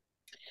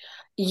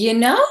 You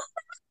know,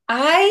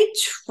 I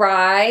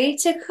try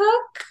to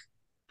cook.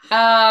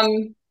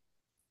 Um,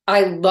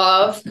 I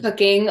love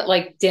cooking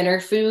like dinner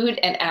food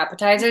and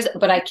appetizers,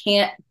 but I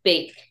can't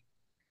bake.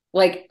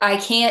 Like I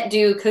can't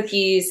do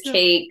cookies, Yeah.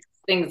 cakes,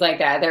 things like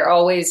that. They're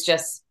always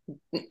just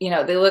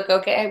they look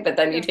okay, but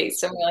then you Yeah.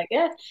 taste them, you're like,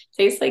 yeah,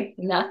 tastes like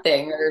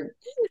nothing, or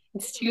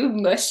it's too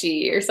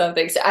mushy or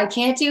something. So I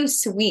can't do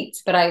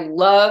sweets, but I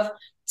love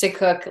to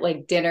cook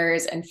like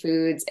dinners and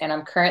foods. And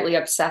I'm currently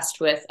obsessed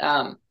with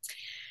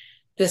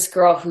this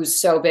girl who's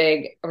so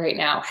big right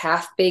now,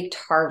 Half Baked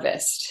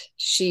Harvest.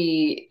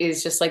 She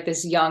is just like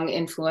this young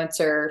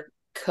influencer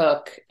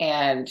cook,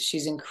 and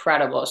she's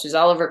incredible. She's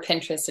all over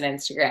Pinterest and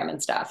Instagram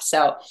and stuff.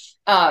 So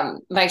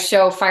my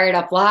show Fired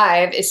Up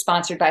Live is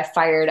sponsored by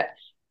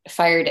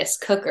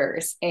Firedest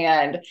Cookers,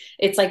 and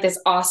it's like this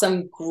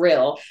awesome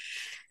grill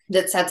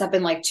that sets up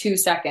in like 2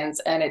 seconds,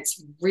 and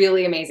it's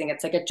really amazing.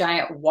 It's like a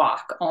giant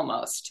wok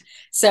almost.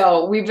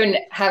 So we've been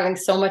having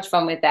so much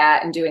fun with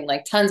that and doing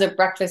like tons of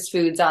breakfast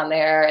foods on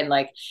there, and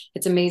like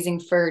it's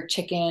amazing for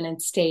chicken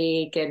and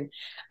steak, and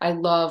I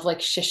love like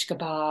shish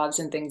kebabs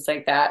and things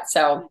like that.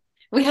 So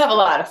we have a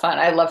lot of fun.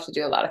 I love to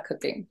do a lot of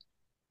cooking.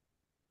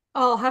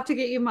 I'll have to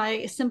get you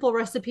my simple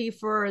recipe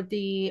for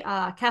the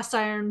cast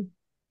iron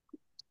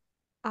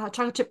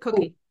chocolate chip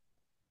Ooh, cookie.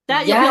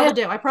 That you'll be able yeah. to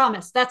do. I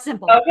promise. That's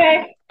simple.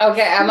 Okay.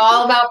 Okay. I'm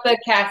all about the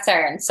cast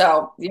iron.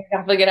 So you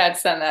definitely gonna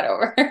send that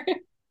over.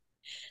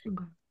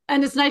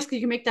 And it's nice because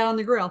you can make that on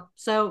the grill.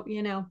 So,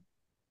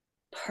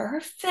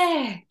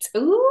 Perfect.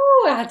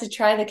 Ooh, I have to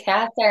try the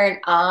cast iron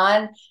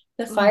on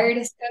the mm, fire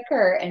to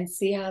cooker and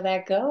see how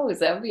that goes.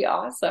 That would be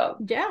awesome.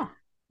 yeah,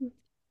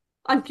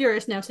 I'm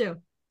curious now too.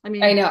 I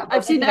I mean, know.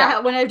 I've Look seen it up.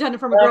 that when I've done it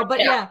from a Look grill,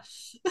 but it up. yeah.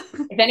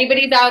 If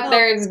anybody's out Oh,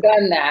 there who's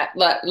done that,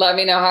 let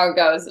me know how it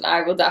goes, and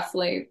I will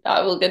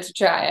get to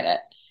trying it.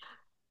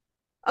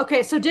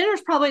 okay. So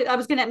dinner's probably, I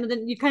was going to,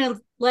 then you kind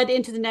of led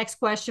into the next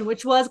question,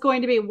 which was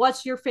going to be,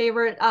 what's your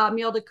favorite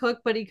meal to cook?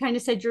 But you kind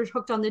of said you're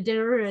hooked on the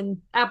dinner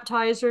and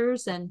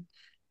appetizers and,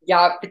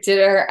 Yup,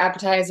 dinner,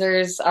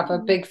 appetizers. I'm a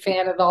mm, big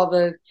fan of all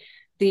the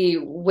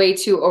way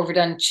too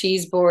overdone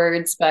cheese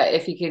boards, but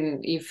if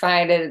you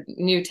find a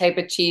new type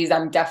of cheese,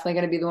 I'm definitely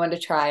going to be the one to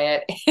try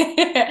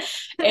it.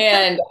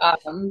 And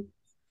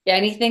yeah,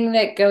 anything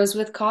that goes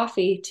with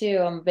coffee too.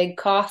 I'm a big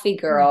coffee mm.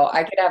 girl.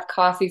 I could have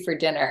coffee for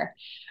dinner.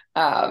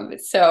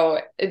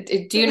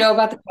 Do you know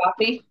about the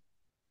coffee?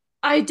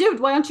 I do.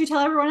 Why don't you tell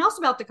everyone else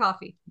about the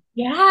coffee?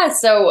 Yeah,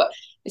 so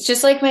it's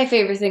just like my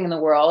favorite thing in the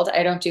world.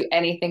 I don't do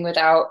anything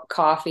without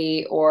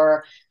coffee,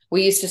 or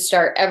we used to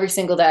start every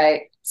single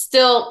day,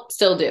 still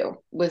do,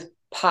 with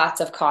pots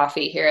of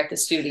coffee here at the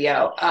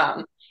studio.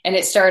 And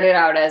it started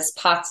out as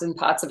pots and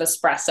pots of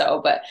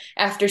espresso, but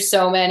after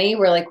so many,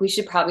 we're like, we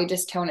should probably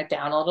just tone it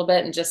down a little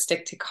bit and just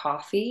stick to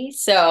coffee.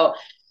 So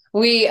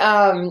we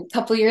a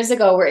couple years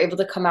ago were able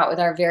to come out with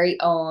our very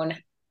own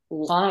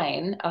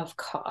line of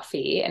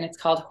coffee, and it's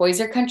called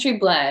Hoyser Country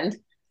Blend.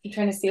 I'm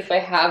trying to see if I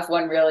have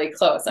one really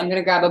close. I'm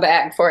gonna grab a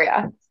bag for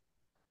you.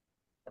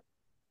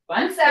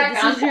 One So sec,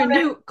 this I'm is your coming.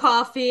 new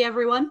coffee,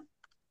 everyone.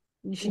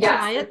 You should Yes,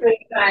 try this it. is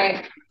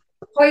my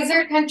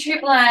Hoyser Country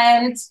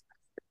Blend,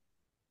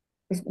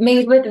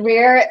 made with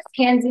rare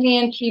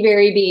Tanzanian key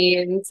berry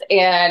beans,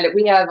 and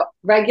we have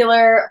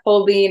regular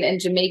whole bean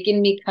and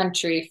Jamaican me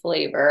country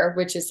flavor,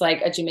 which is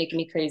like a Jamaican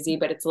me crazy,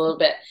 but it's a little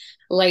bit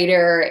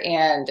lighter,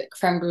 and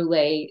creme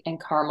brulee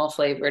and caramel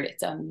flavored.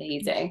 It's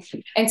amazing.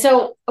 And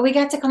so we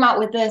got to come out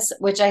with this,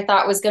 which I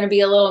thought was going to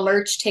be a little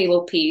merch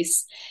table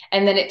piece,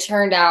 and then it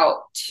turned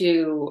out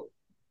to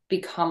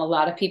become a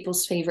lot of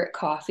people's favorite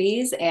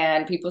coffees,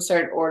 and people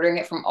started ordering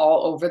it from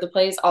all over the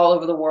place, all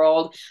over the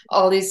world,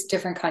 all these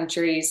different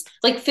countries,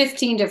 like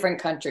 15 different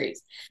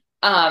countries.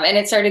 And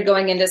it started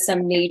going into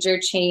some major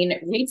chain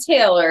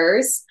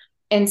retailers.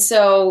 And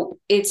so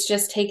it's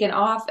just taken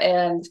off.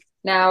 And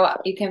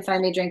now you can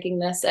find me drinking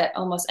this at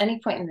almost any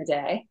point in the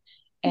day.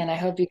 And I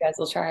hope you guys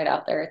will try it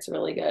out there. It's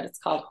really good. It's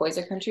called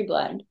Hoyser Country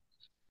Blend.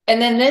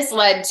 And then this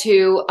led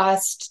to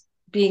us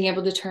being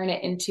able to turn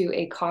it into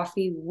a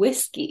coffee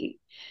whiskey.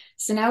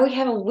 So now we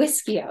have a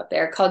whiskey out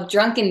there called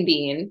Drunken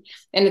Bean,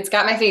 and it's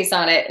got my face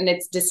on it, and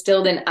it's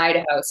distilled in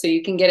Idaho. So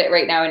you can get it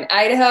right now in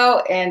Idaho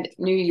and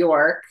New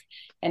York.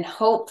 And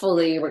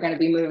hopefully, we're going to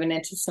be moving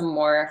into some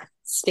more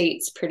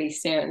states pretty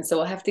soon. So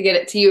we'll have to get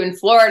it to you in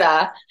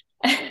Florida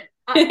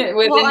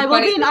Well, within I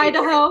will be in 2024.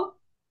 Idaho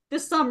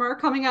this summer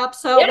coming up.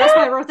 So that's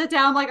why Yeah. I wrote that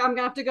down. Like, I'm going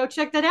to have to go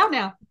check that out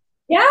now.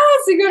 Yeah,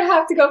 so you're gonna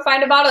have to go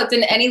find a bottle. It's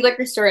in any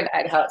liquor store in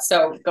Idaho.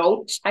 So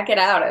go check it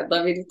out. I'd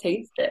love you to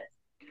taste it.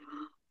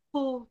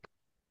 Oh,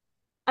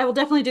 I will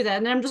definitely do that.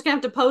 And then I'm just going to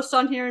have to post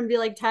on here and be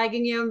like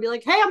tagging you and be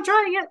like, hey, I'm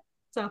trying it.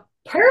 So,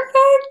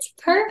 Perfect.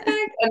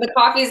 Perfect. And the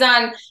coffee's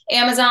on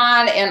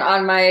Amazon and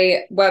on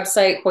my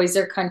website,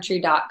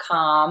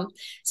 hoysercountry.com.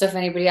 So if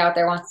anybody out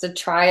there wants to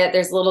try it,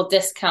 there's a little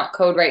discount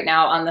code right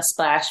now on the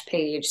splash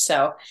page.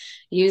 So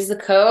use the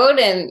code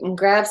and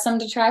grab some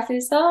to try for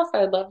yourself.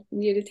 I'd love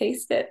you to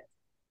taste it.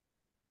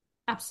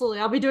 absolutely.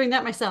 I'll be doing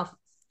that myself.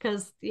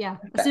 Because, yeah,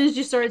 as Okay. soon as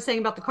you started saying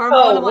about the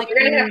caramel, and I'm Oh, well, like, we're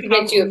gonna have to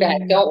get you a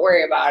bag. Don't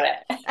worry about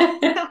it.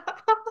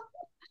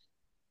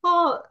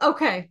 Oh,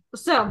 okay.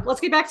 So let's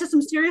get back to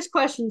some serious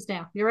questions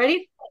now. You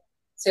ready?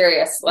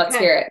 Serious. Let's Okay.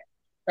 hear it.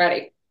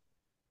 Ready.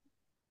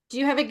 Do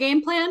you have a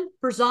game plan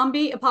for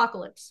zombie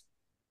apocalypse?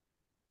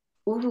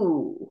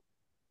 Ooh.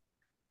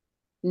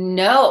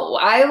 No,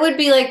 I would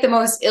be like the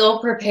most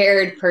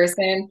ill-prepared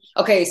person.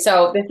 Okay,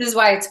 so this is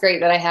why it's great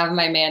that I have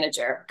my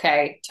manager.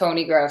 Okay,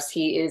 Tony Gross.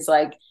 He is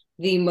like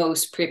the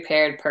most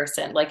prepared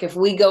person. Like if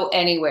we go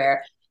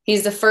anywhere,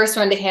 he's the first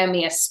one to hand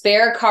me a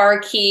spare car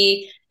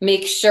key,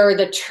 make sure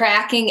the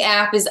tracking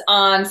app is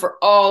on for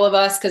all of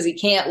us because he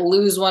can't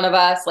lose one of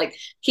us. Like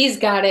he's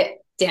got it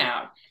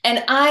down.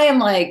 And I am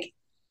like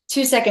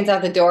 2 seconds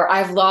out the door,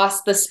 I've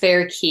lost the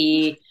spare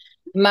key.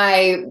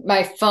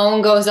 My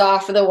phone goes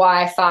off of the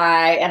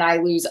Wi-Fi and I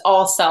lose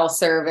all cell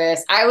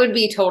service. I would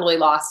be totally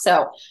lost.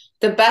 So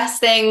the best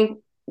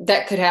thing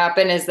that could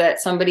happen is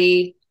that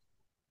somebody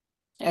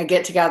I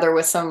get together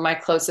with some of my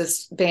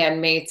closest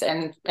bandmates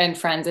and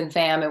friends and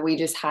fam, and we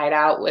just hide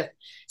out with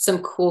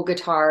some cool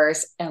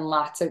guitars and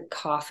lots of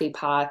coffee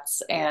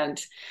pots,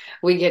 and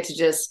we get to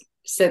just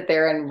sit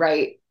there and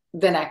write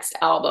the next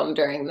album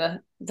during the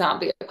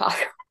zombie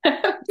apocalypse.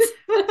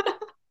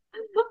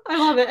 I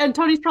love it. And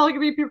Tony's probably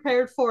gonna be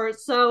prepared for it.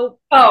 So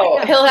Oh,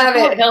 yeah, he'll have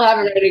it. before. He'll have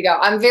it ready to go.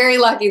 I'm very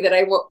lucky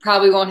that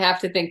probably won't have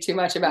to think too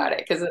much about it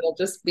because it'll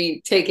just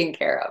be taken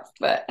care of.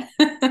 But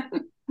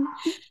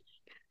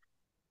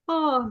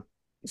Oh,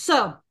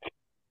 so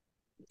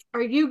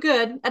are you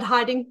good at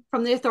hiding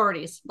from the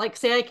authorities? Like,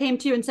 say I came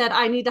to you and said,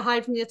 I need to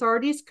hide from the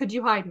authorities. Could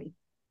you hide me?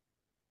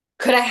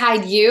 could I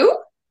hide you?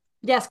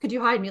 Yes, could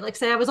you hide me? Like,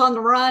 say I was on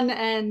the run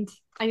and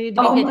I needed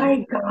to be Oh hidden.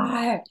 my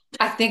God.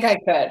 I think I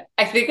could.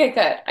 I think I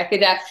could. I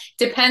could.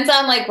 Depends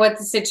on like what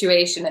the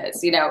situation is.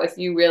 If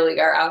you really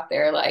are out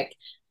there, like,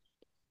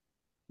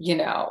 you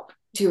know,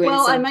 doing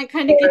Well, I some might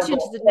kind of get you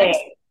into terrible the next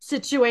thing.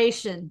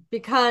 situation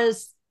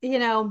because,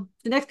 the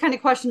next kind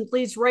of question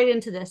leads right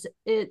into this.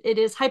 It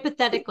is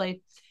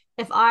hypothetically,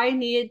 if I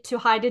need to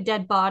hide a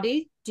dead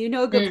body, do you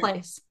know a good Mm,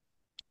 place?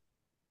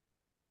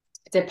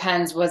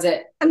 depends. Was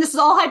it, And this is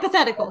all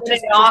hypothetical, was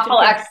it an just in awful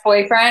case.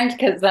 ex-boyfriend?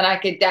 Because then I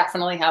could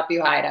definitely help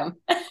you hide him.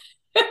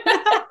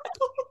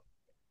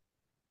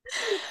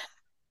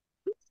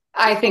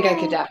 I think I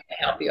could Oh, definitely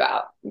help you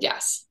out.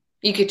 Yes.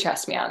 You could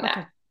trust me on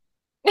that.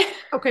 okay.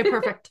 Okay,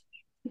 perfect.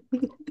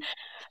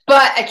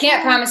 But I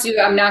can't Oh. promise you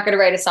I'm not going to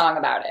write a song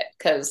about it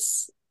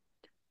because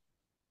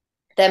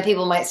then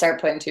people might start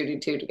putting two to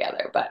two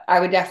together. But I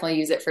would definitely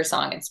use it for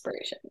song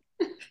inspiration.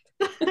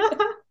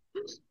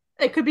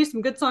 It could be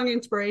some good song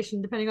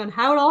inspiration depending on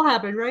how it all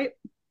happened, right?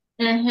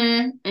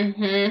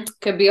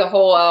 Could be a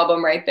whole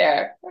album right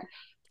there.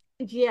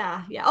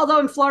 Yeah, yeah. Although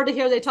in Florida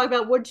here they talk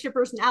about wood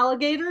chippers and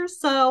alligators,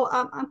 so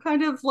I'm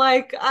kind of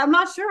like I'm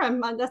not sure.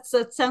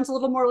 That sounds a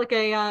little more like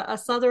a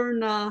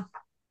southern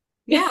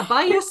yeah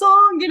bayou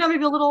song.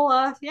 Maybe a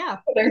little yeah.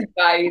 There's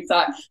value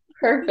thought.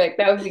 Perfect.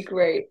 That would be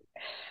great.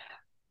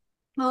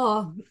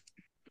 Oh,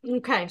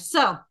 okay.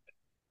 So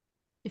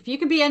if you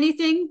could be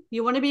anything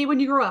you want to be when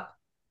you grow up,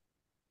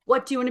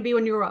 what do you want to be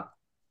when you grow up?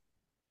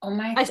 Oh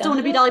my I still want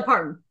to be God. Dolly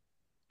Parton.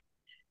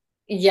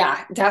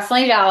 Yeah,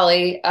 definitely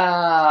Dolly.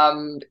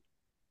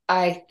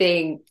 I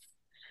think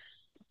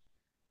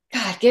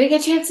God, getting a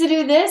chance to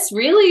do this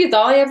really is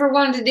all I ever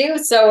wanted to do.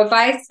 So if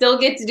I still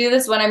get to do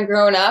this when I'm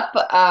grown up,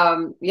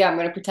 yeah, I'm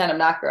going to pretend I'm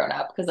not grown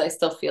up because I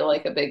still feel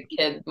like a big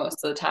kid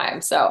most of the time.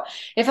 So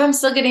if I'm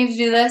still getting to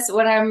do this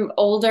when I'm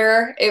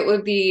older, it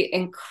would be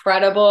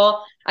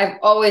incredible. I've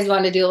always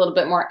wanted to do a little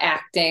bit more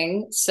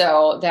acting,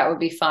 so that would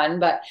be fun.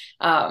 But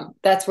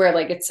that's where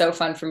like it's so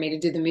fun for me to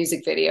do the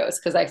music videos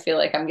because I feel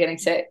like I'm getting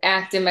to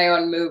act in my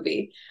own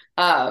movie.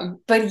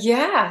 But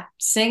yeah,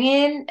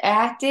 singing,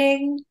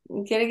 acting,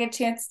 getting a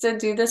chance to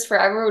do this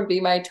forever would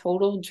be my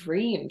total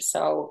dream.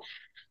 So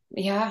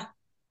yeah,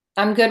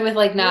 I'm good with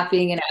like not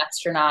being an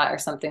astronaut or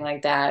something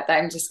like that.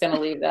 I'm just going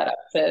to leave that up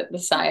to the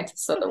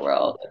scientists of the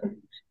world.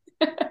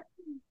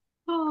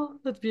 Oh,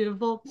 that's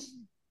beautiful.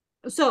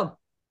 So,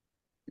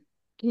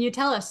 can you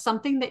tell us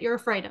something that you're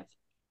afraid of?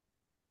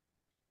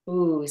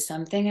 Ooh,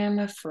 something I'm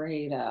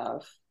afraid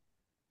of.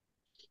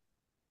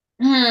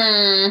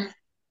 Hmm.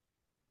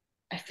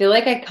 I feel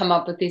like I come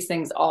up with these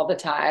things all the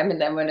time,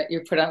 and then when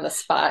you're put on the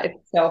spot,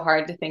 it's so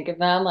hard to think of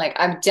them. Like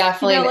I'm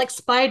definitely, Like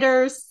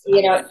spiders.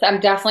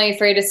 I'm definitely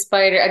afraid of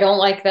spider. I don't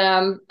like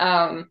them.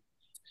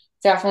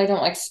 Definitely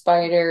don't like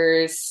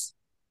spiders.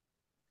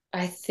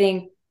 I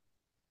think,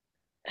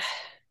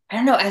 I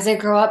don't know, as I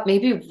grow up,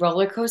 maybe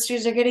roller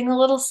coasters are getting a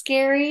little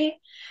scary.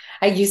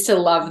 I used to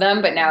love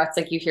them, but now it's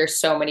like you hear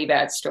so many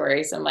bad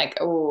stories. I'm like,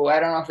 oh, I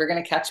don't know if you're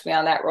going to catch me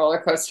on that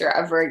roller coaster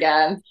ever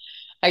again.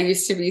 I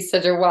used to be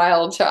such a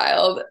wild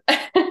child.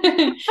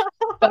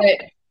 But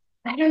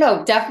I don't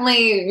know,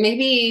 definitely,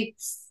 maybe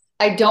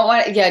I don't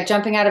want, yeah,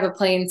 jumping out of a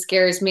plane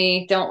scares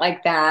me. Don't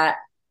like that.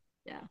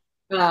 Yeah.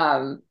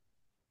 Um,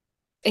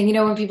 and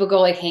when people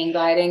go like hang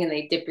gliding and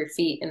they dip your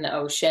feet in the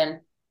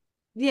ocean.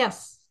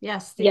 Yes.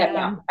 Yes. The Yeah,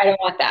 no, I don't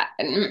want that.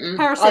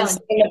 I'll just parasailing.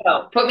 stay in the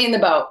boat. Put me in the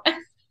boat.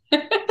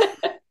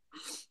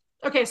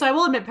 Okay, so I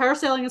will admit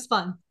parasailing is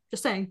fun.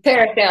 Just saying.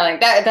 Parasailing.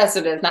 That's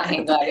what it is, not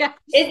hang gliding. Yeah.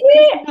 Isn't It's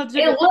it? no It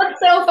different. looks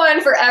so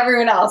fun for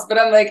everyone else, but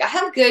I'm like,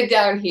 I'm good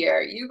down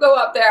here. You go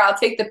up there, I'll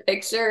take the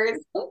pictures.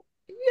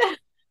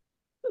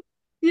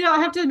 Yeah. I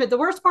have to admit the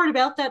worst part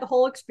about that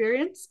whole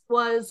experience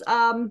was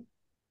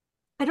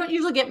I don't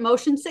usually get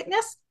motion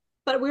sickness,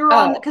 but we were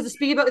on, Oh, because the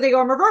speedboat, they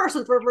go in reverse,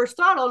 it's reverse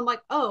throttle. I'm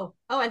like,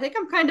 I think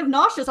I'm kind of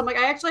nauseous. I'm like,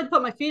 I actually had to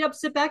put my feet up,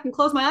 sit back, and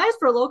close my eyes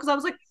for a little because I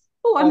was like,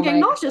 oh, I'm oh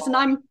getting my nauseous. And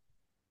I'm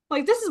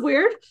like, this is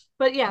weird.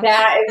 But yeah.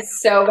 That is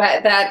so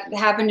bad. That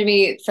happened to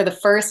me for the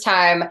first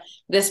time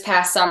this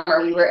past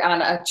summer. We were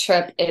on a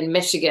trip in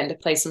Michigan to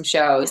play some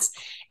shows,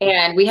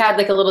 and we had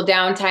like a little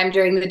downtime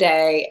during the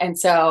day. And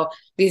so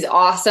these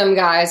awesome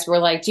guys were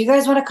like, "Do you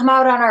guys want to come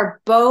out on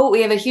our boat?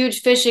 We have a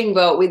huge fishing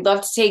boat. We'd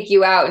love to take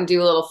you out and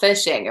do a little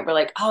fishing." And we're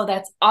like, "Oh,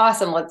 that's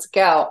awesome. Let's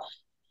go."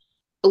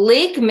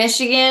 Lake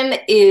Michigan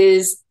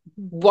is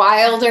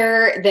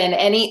wilder than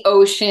any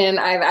ocean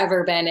I've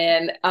ever been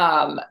in.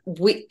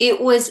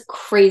 It was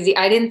crazy.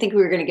 I didn't think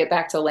we were going to get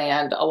back to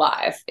land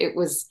alive. It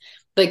was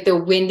like the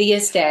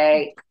windiest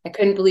day. I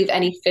couldn't believe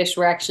any fish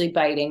were actually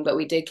biting, but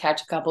we did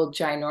catch a couple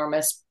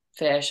ginormous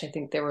fish. I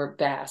think they were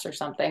bass or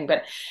something,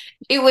 but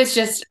it was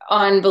just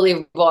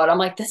unbelievable. And I'm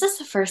like, this is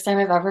the first time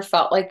I've ever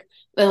felt like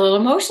a little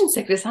motion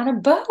sickness on a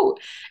boat.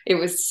 It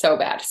was so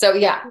bad. So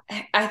yeah,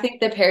 I think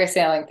the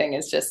parasailing thing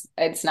is just,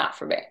 it's not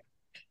for me.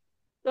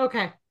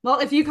 Okay. Well,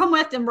 if you come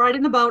with and ride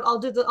in the boat, I'll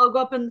go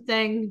up in the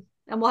thing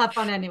and we'll have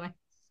fun anyway.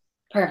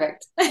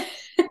 Perfect.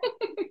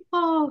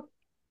 Oh,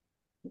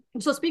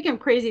 so speaking of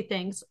crazy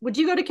things, would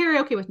you go to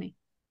karaoke with me?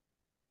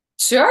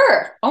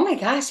 Sure. Oh my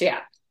gosh,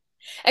 yeah.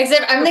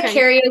 Except I'm the Okay.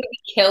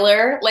 karaoke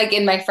killer, like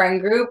in my friend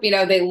group,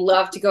 they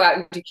love to go out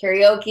and do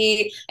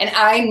karaoke, and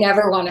I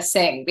never want to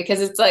sing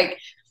because it's like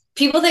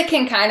people that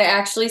can kind of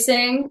actually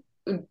sing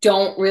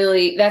don't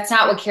really, that's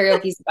not what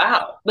karaoke's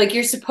about. Like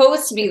you're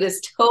supposed to be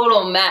this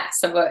total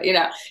mess of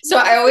So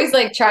I always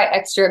like try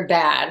extra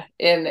bad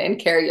in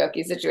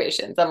karaoke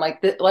situations. I'm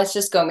like, let's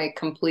just go make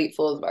complete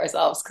fools of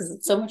ourselves because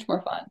it's so much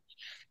more fun.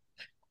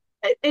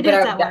 It But is I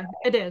would that way.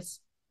 It is.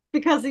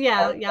 Because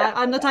yeah,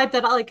 I'm the type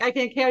that I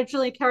can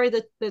casually carry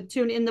the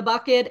tune in the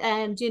bucket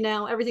and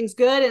everything's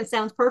good and it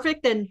sounds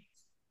perfect and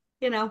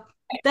you know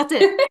that's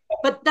it.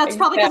 But that's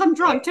probably because I'm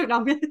exactly. drunk too.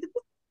 No,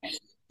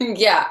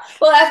 Yeah.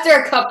 Well, after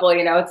a couple,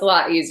 it's a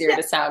lot easier yeah,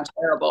 to sound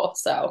terrible.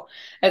 So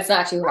it's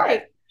not too hard.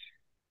 right.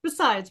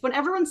 Besides, when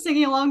everyone's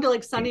singing along to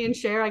like Sonny and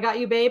Cher, "I Got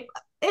You, Babe,"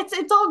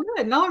 it's all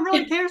good. No one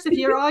really cares if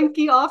you're on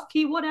key, off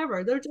key,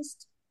 whatever. They're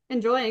just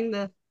enjoying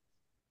the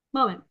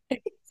moment.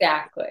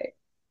 Exactly.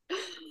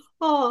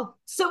 Oh,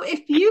 so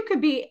if you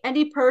could be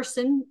any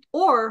person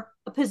or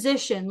a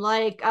position,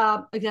 like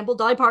example,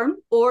 Dolly Parton,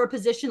 or a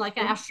position like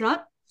an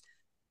astronaut,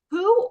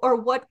 who or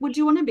what would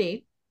you want to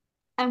be,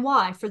 and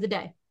why for the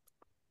day?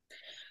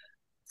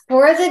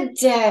 For the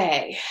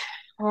day.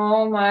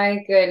 Oh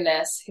my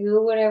goodness.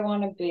 Who would I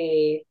want to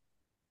be?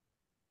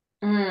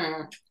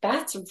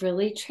 That's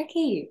really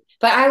tricky.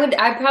 But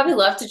I'd probably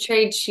love to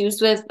trade shoes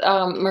with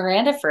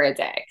Miranda for a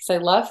day because I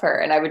love her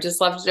and I would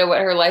just love to know what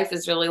her life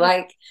is really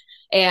like.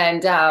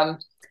 And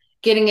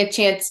getting a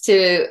chance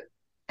to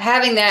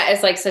having that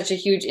as like such a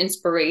huge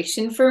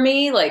inspiration for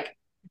me, like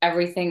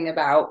everything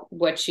about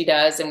what she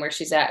does and where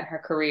she's at in her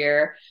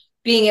career,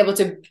 being able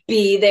to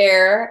be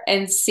there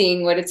and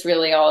seeing what it's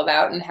really all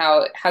about and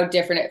how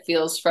different it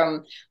feels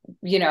from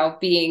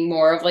being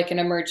more of like an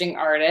emerging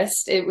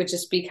artist. It would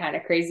just be kind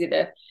of crazy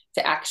to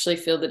actually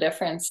feel the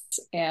difference,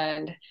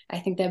 and I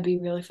think that'd be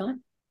really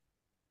fun.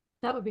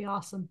 That would be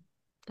awesome.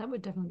 That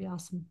would definitely be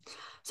awesome.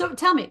 So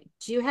tell me,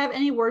 do you have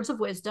any words of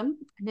wisdom?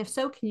 And if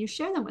so, can you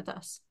share them with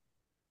us?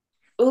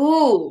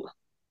 Ooh,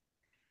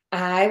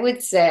 I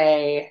would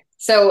say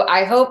so.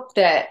 I hope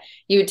that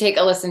you would take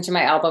a listen to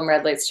my album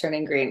Red Lights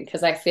Turning Green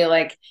because I feel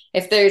like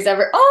if there's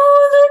ever,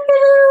 oh,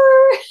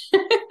 look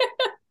at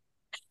her.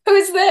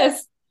 Who's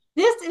this?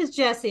 This is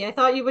Jessie. I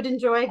thought you would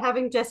enjoy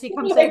having Jessie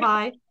come say Like,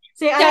 hi.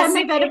 Say, I had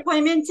my Jesse vet is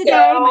appointment today.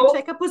 My so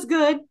checkup was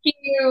good. cute.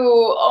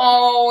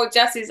 Oh,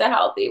 Jesse's a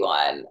healthy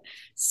one.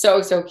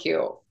 So, so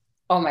cute.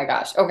 Oh my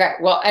gosh. Okay.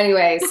 Well,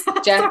 anyways,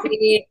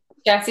 Sorry.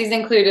 Jesse's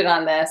included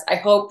on this. I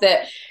hope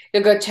that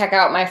you'll go check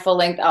out my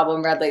full-length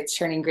album, Red Lights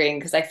Turning Green,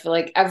 because I feel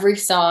like every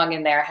song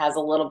in there has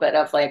a little bit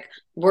of like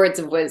words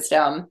of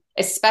wisdom,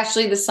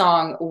 especially the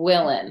song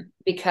Willin',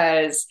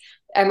 because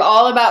I'm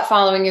all about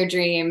following your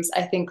dreams.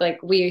 I think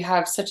like we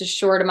have such a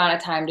short amount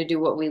of time to do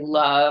what we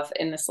love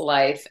in this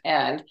life.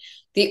 And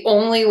the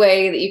only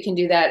way that you can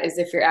do that is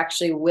if you're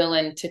actually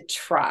willing to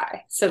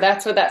try. So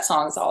that's what that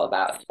song's all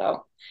about.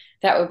 So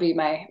that would be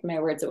my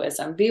words of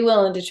wisdom. Be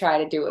willing to try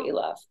to do what you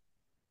love.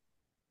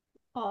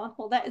 Oh,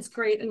 well, that is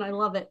great. And I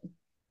love it.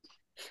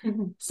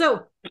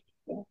 So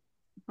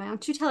why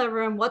don't you tell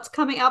everyone what's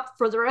coming up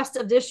for the rest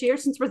of this year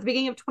since we're at the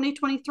beginning of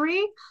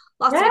 2023?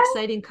 Lots of Yeah.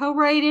 exciting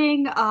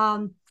co-writing,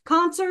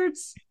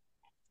 concerts.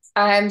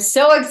 I'm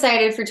so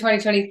excited for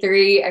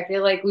 2023. I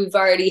feel like we've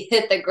already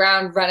hit the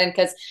ground running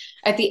because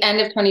at the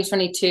end of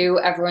 2022,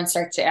 everyone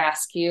starts to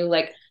ask you,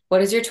 like, what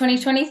does your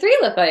 2023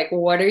 look like?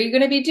 What are you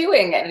going to be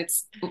doing? And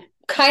it's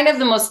kind of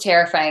the most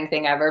terrifying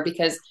thing ever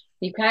because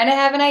you kind of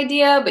have an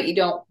idea, but you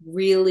don't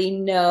really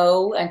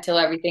know until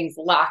everything's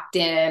locked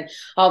in,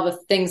 all the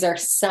things are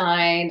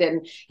signed,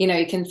 and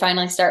you can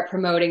finally start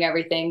promoting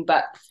everything.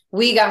 But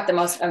we got the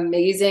most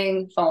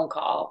amazing phone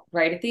call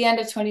right at the end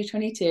of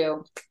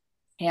 2022.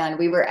 And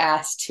we were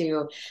asked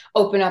to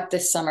open up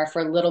this summer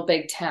for Little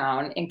Big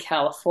Town in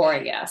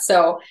California.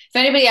 So if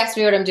anybody asks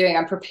me what I'm doing,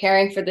 I'm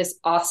preparing for this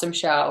awesome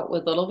show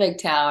with Little Big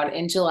Town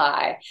in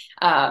July.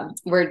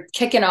 We're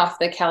kicking off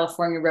the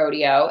California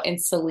Rodeo in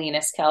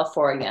Salinas,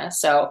 California.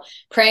 So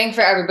praying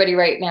for everybody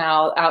right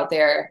now out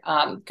there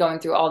going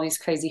through all these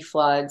crazy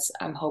floods.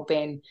 I'm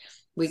hoping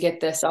we get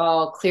this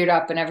all cleared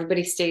up and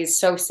everybody stays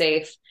so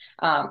safe,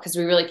 because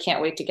we really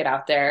can't wait to get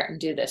out there and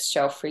do this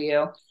show for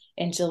you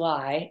in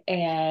July.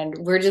 And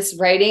we're just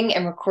writing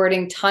and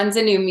recording tons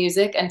of new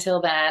music until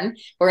then.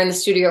 We're in the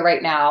studio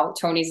right now.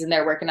 Tony's in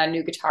there working on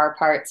new guitar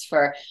parts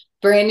for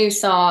brand new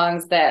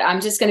songs that I'm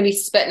just going to be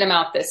spitting them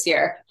out this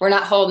year. We're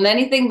not holding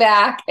anything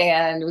back,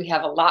 and we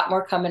have a lot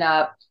more coming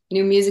up,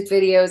 new music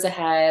videos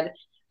ahead,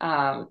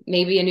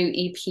 maybe a new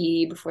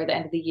EP before the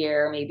end of the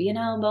year, maybe an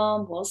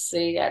album. We'll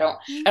see. I don't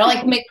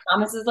like to make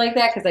promises like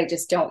that because I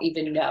just don't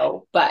even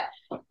know, but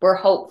we're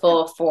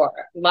hopeful for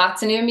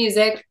lots of new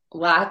music,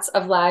 lots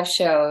of live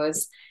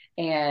shows,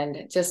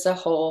 and just a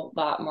whole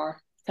lot more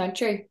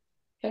country,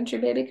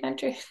 baby,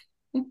 country.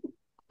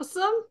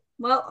 Awesome.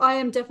 Well, I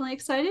am definitely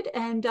excited,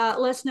 and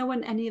let us know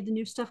when any of the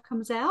new stuff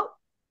comes out,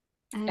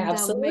 and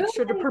we'll make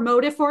sure to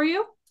promote it for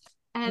you.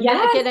 And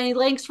get any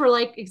links for,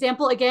 like,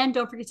 example, again,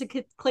 don't forget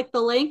to click the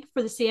link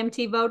for the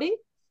CMT voting.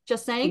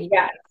 Just saying.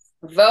 Yes.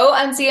 Vote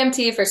on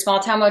CMT for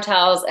Small Town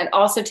Motels, and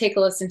also take a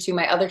listen to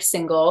my other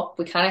single.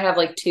 We kind of have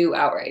like 2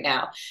 out right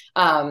now.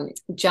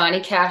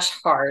 Johnny Cash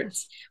Heart,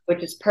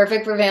 which is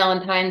perfect for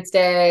Valentine's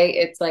Day.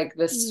 It's like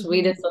the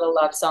sweetest little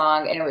love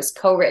song. And it was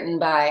co-written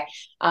by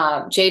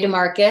Jay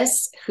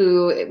DeMarcus,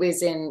 who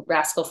was in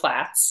Rascal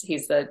Flatts.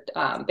 He's the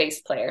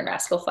bass player in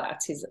Rascal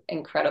Flatts. He's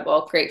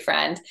incredible, great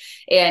friend.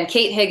 And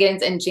Kate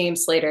Higgins and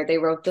James Slater, they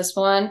wrote this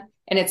one.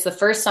 And it's the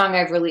first song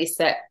I've released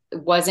that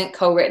wasn't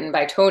co-written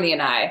by Tony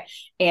and I,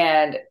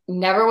 and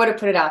never would have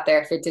put it out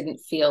there if it didn't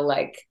feel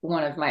like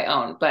one of my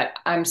own. But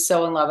I'm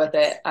so in love with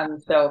it. I'm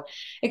so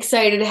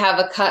excited to have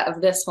a cut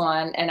of this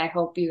one, and I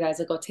hope you guys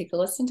will go take a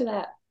listen to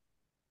that.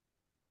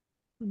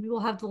 We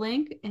will have the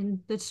link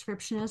in the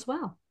description as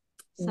well.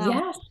 So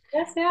yes.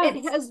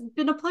 It has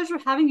been a pleasure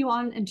having you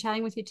on and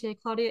chatting with you today,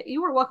 Claudia.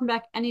 You are welcome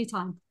back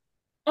anytime.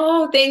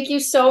 Oh, thank you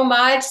so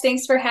much.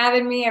 Thanks for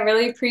having me. I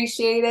really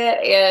appreciate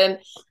it, and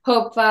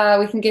hope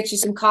we can get you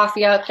some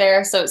coffee out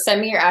there. So send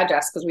me your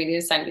address because we need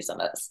to send you some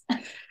of this.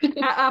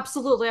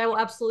 Absolutely. I will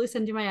absolutely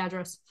send you my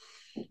address.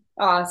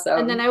 Awesome.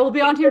 And then I will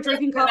be on here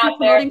drinking coffee,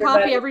 promoting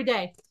coffee every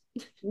day.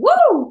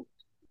 Woo!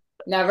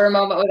 Never a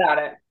moment without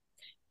it.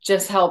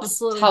 Just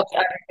helps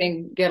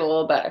everything get a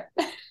little better.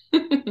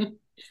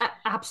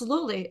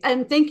 Absolutely.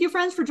 And thank you,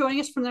 friends, for joining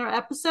us for another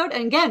episode.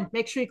 And again,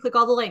 make sure you click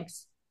all the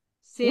links.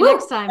 See you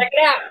next time. Check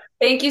it out.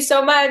 Thank you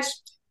so much.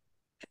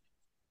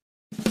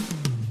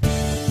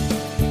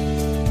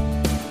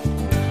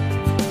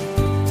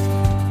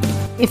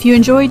 If you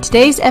enjoyed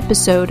today's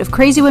episode of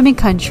Crazy Women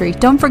Country,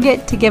 don't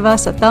forget to give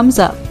us a thumbs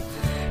up.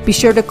 Be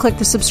sure to click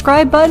the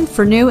subscribe button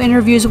for new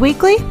interviews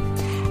weekly.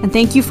 And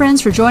thank you,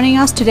 friends, for joining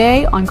us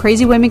today on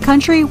Crazy Women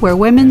Country, where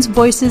women's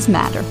voices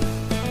matter.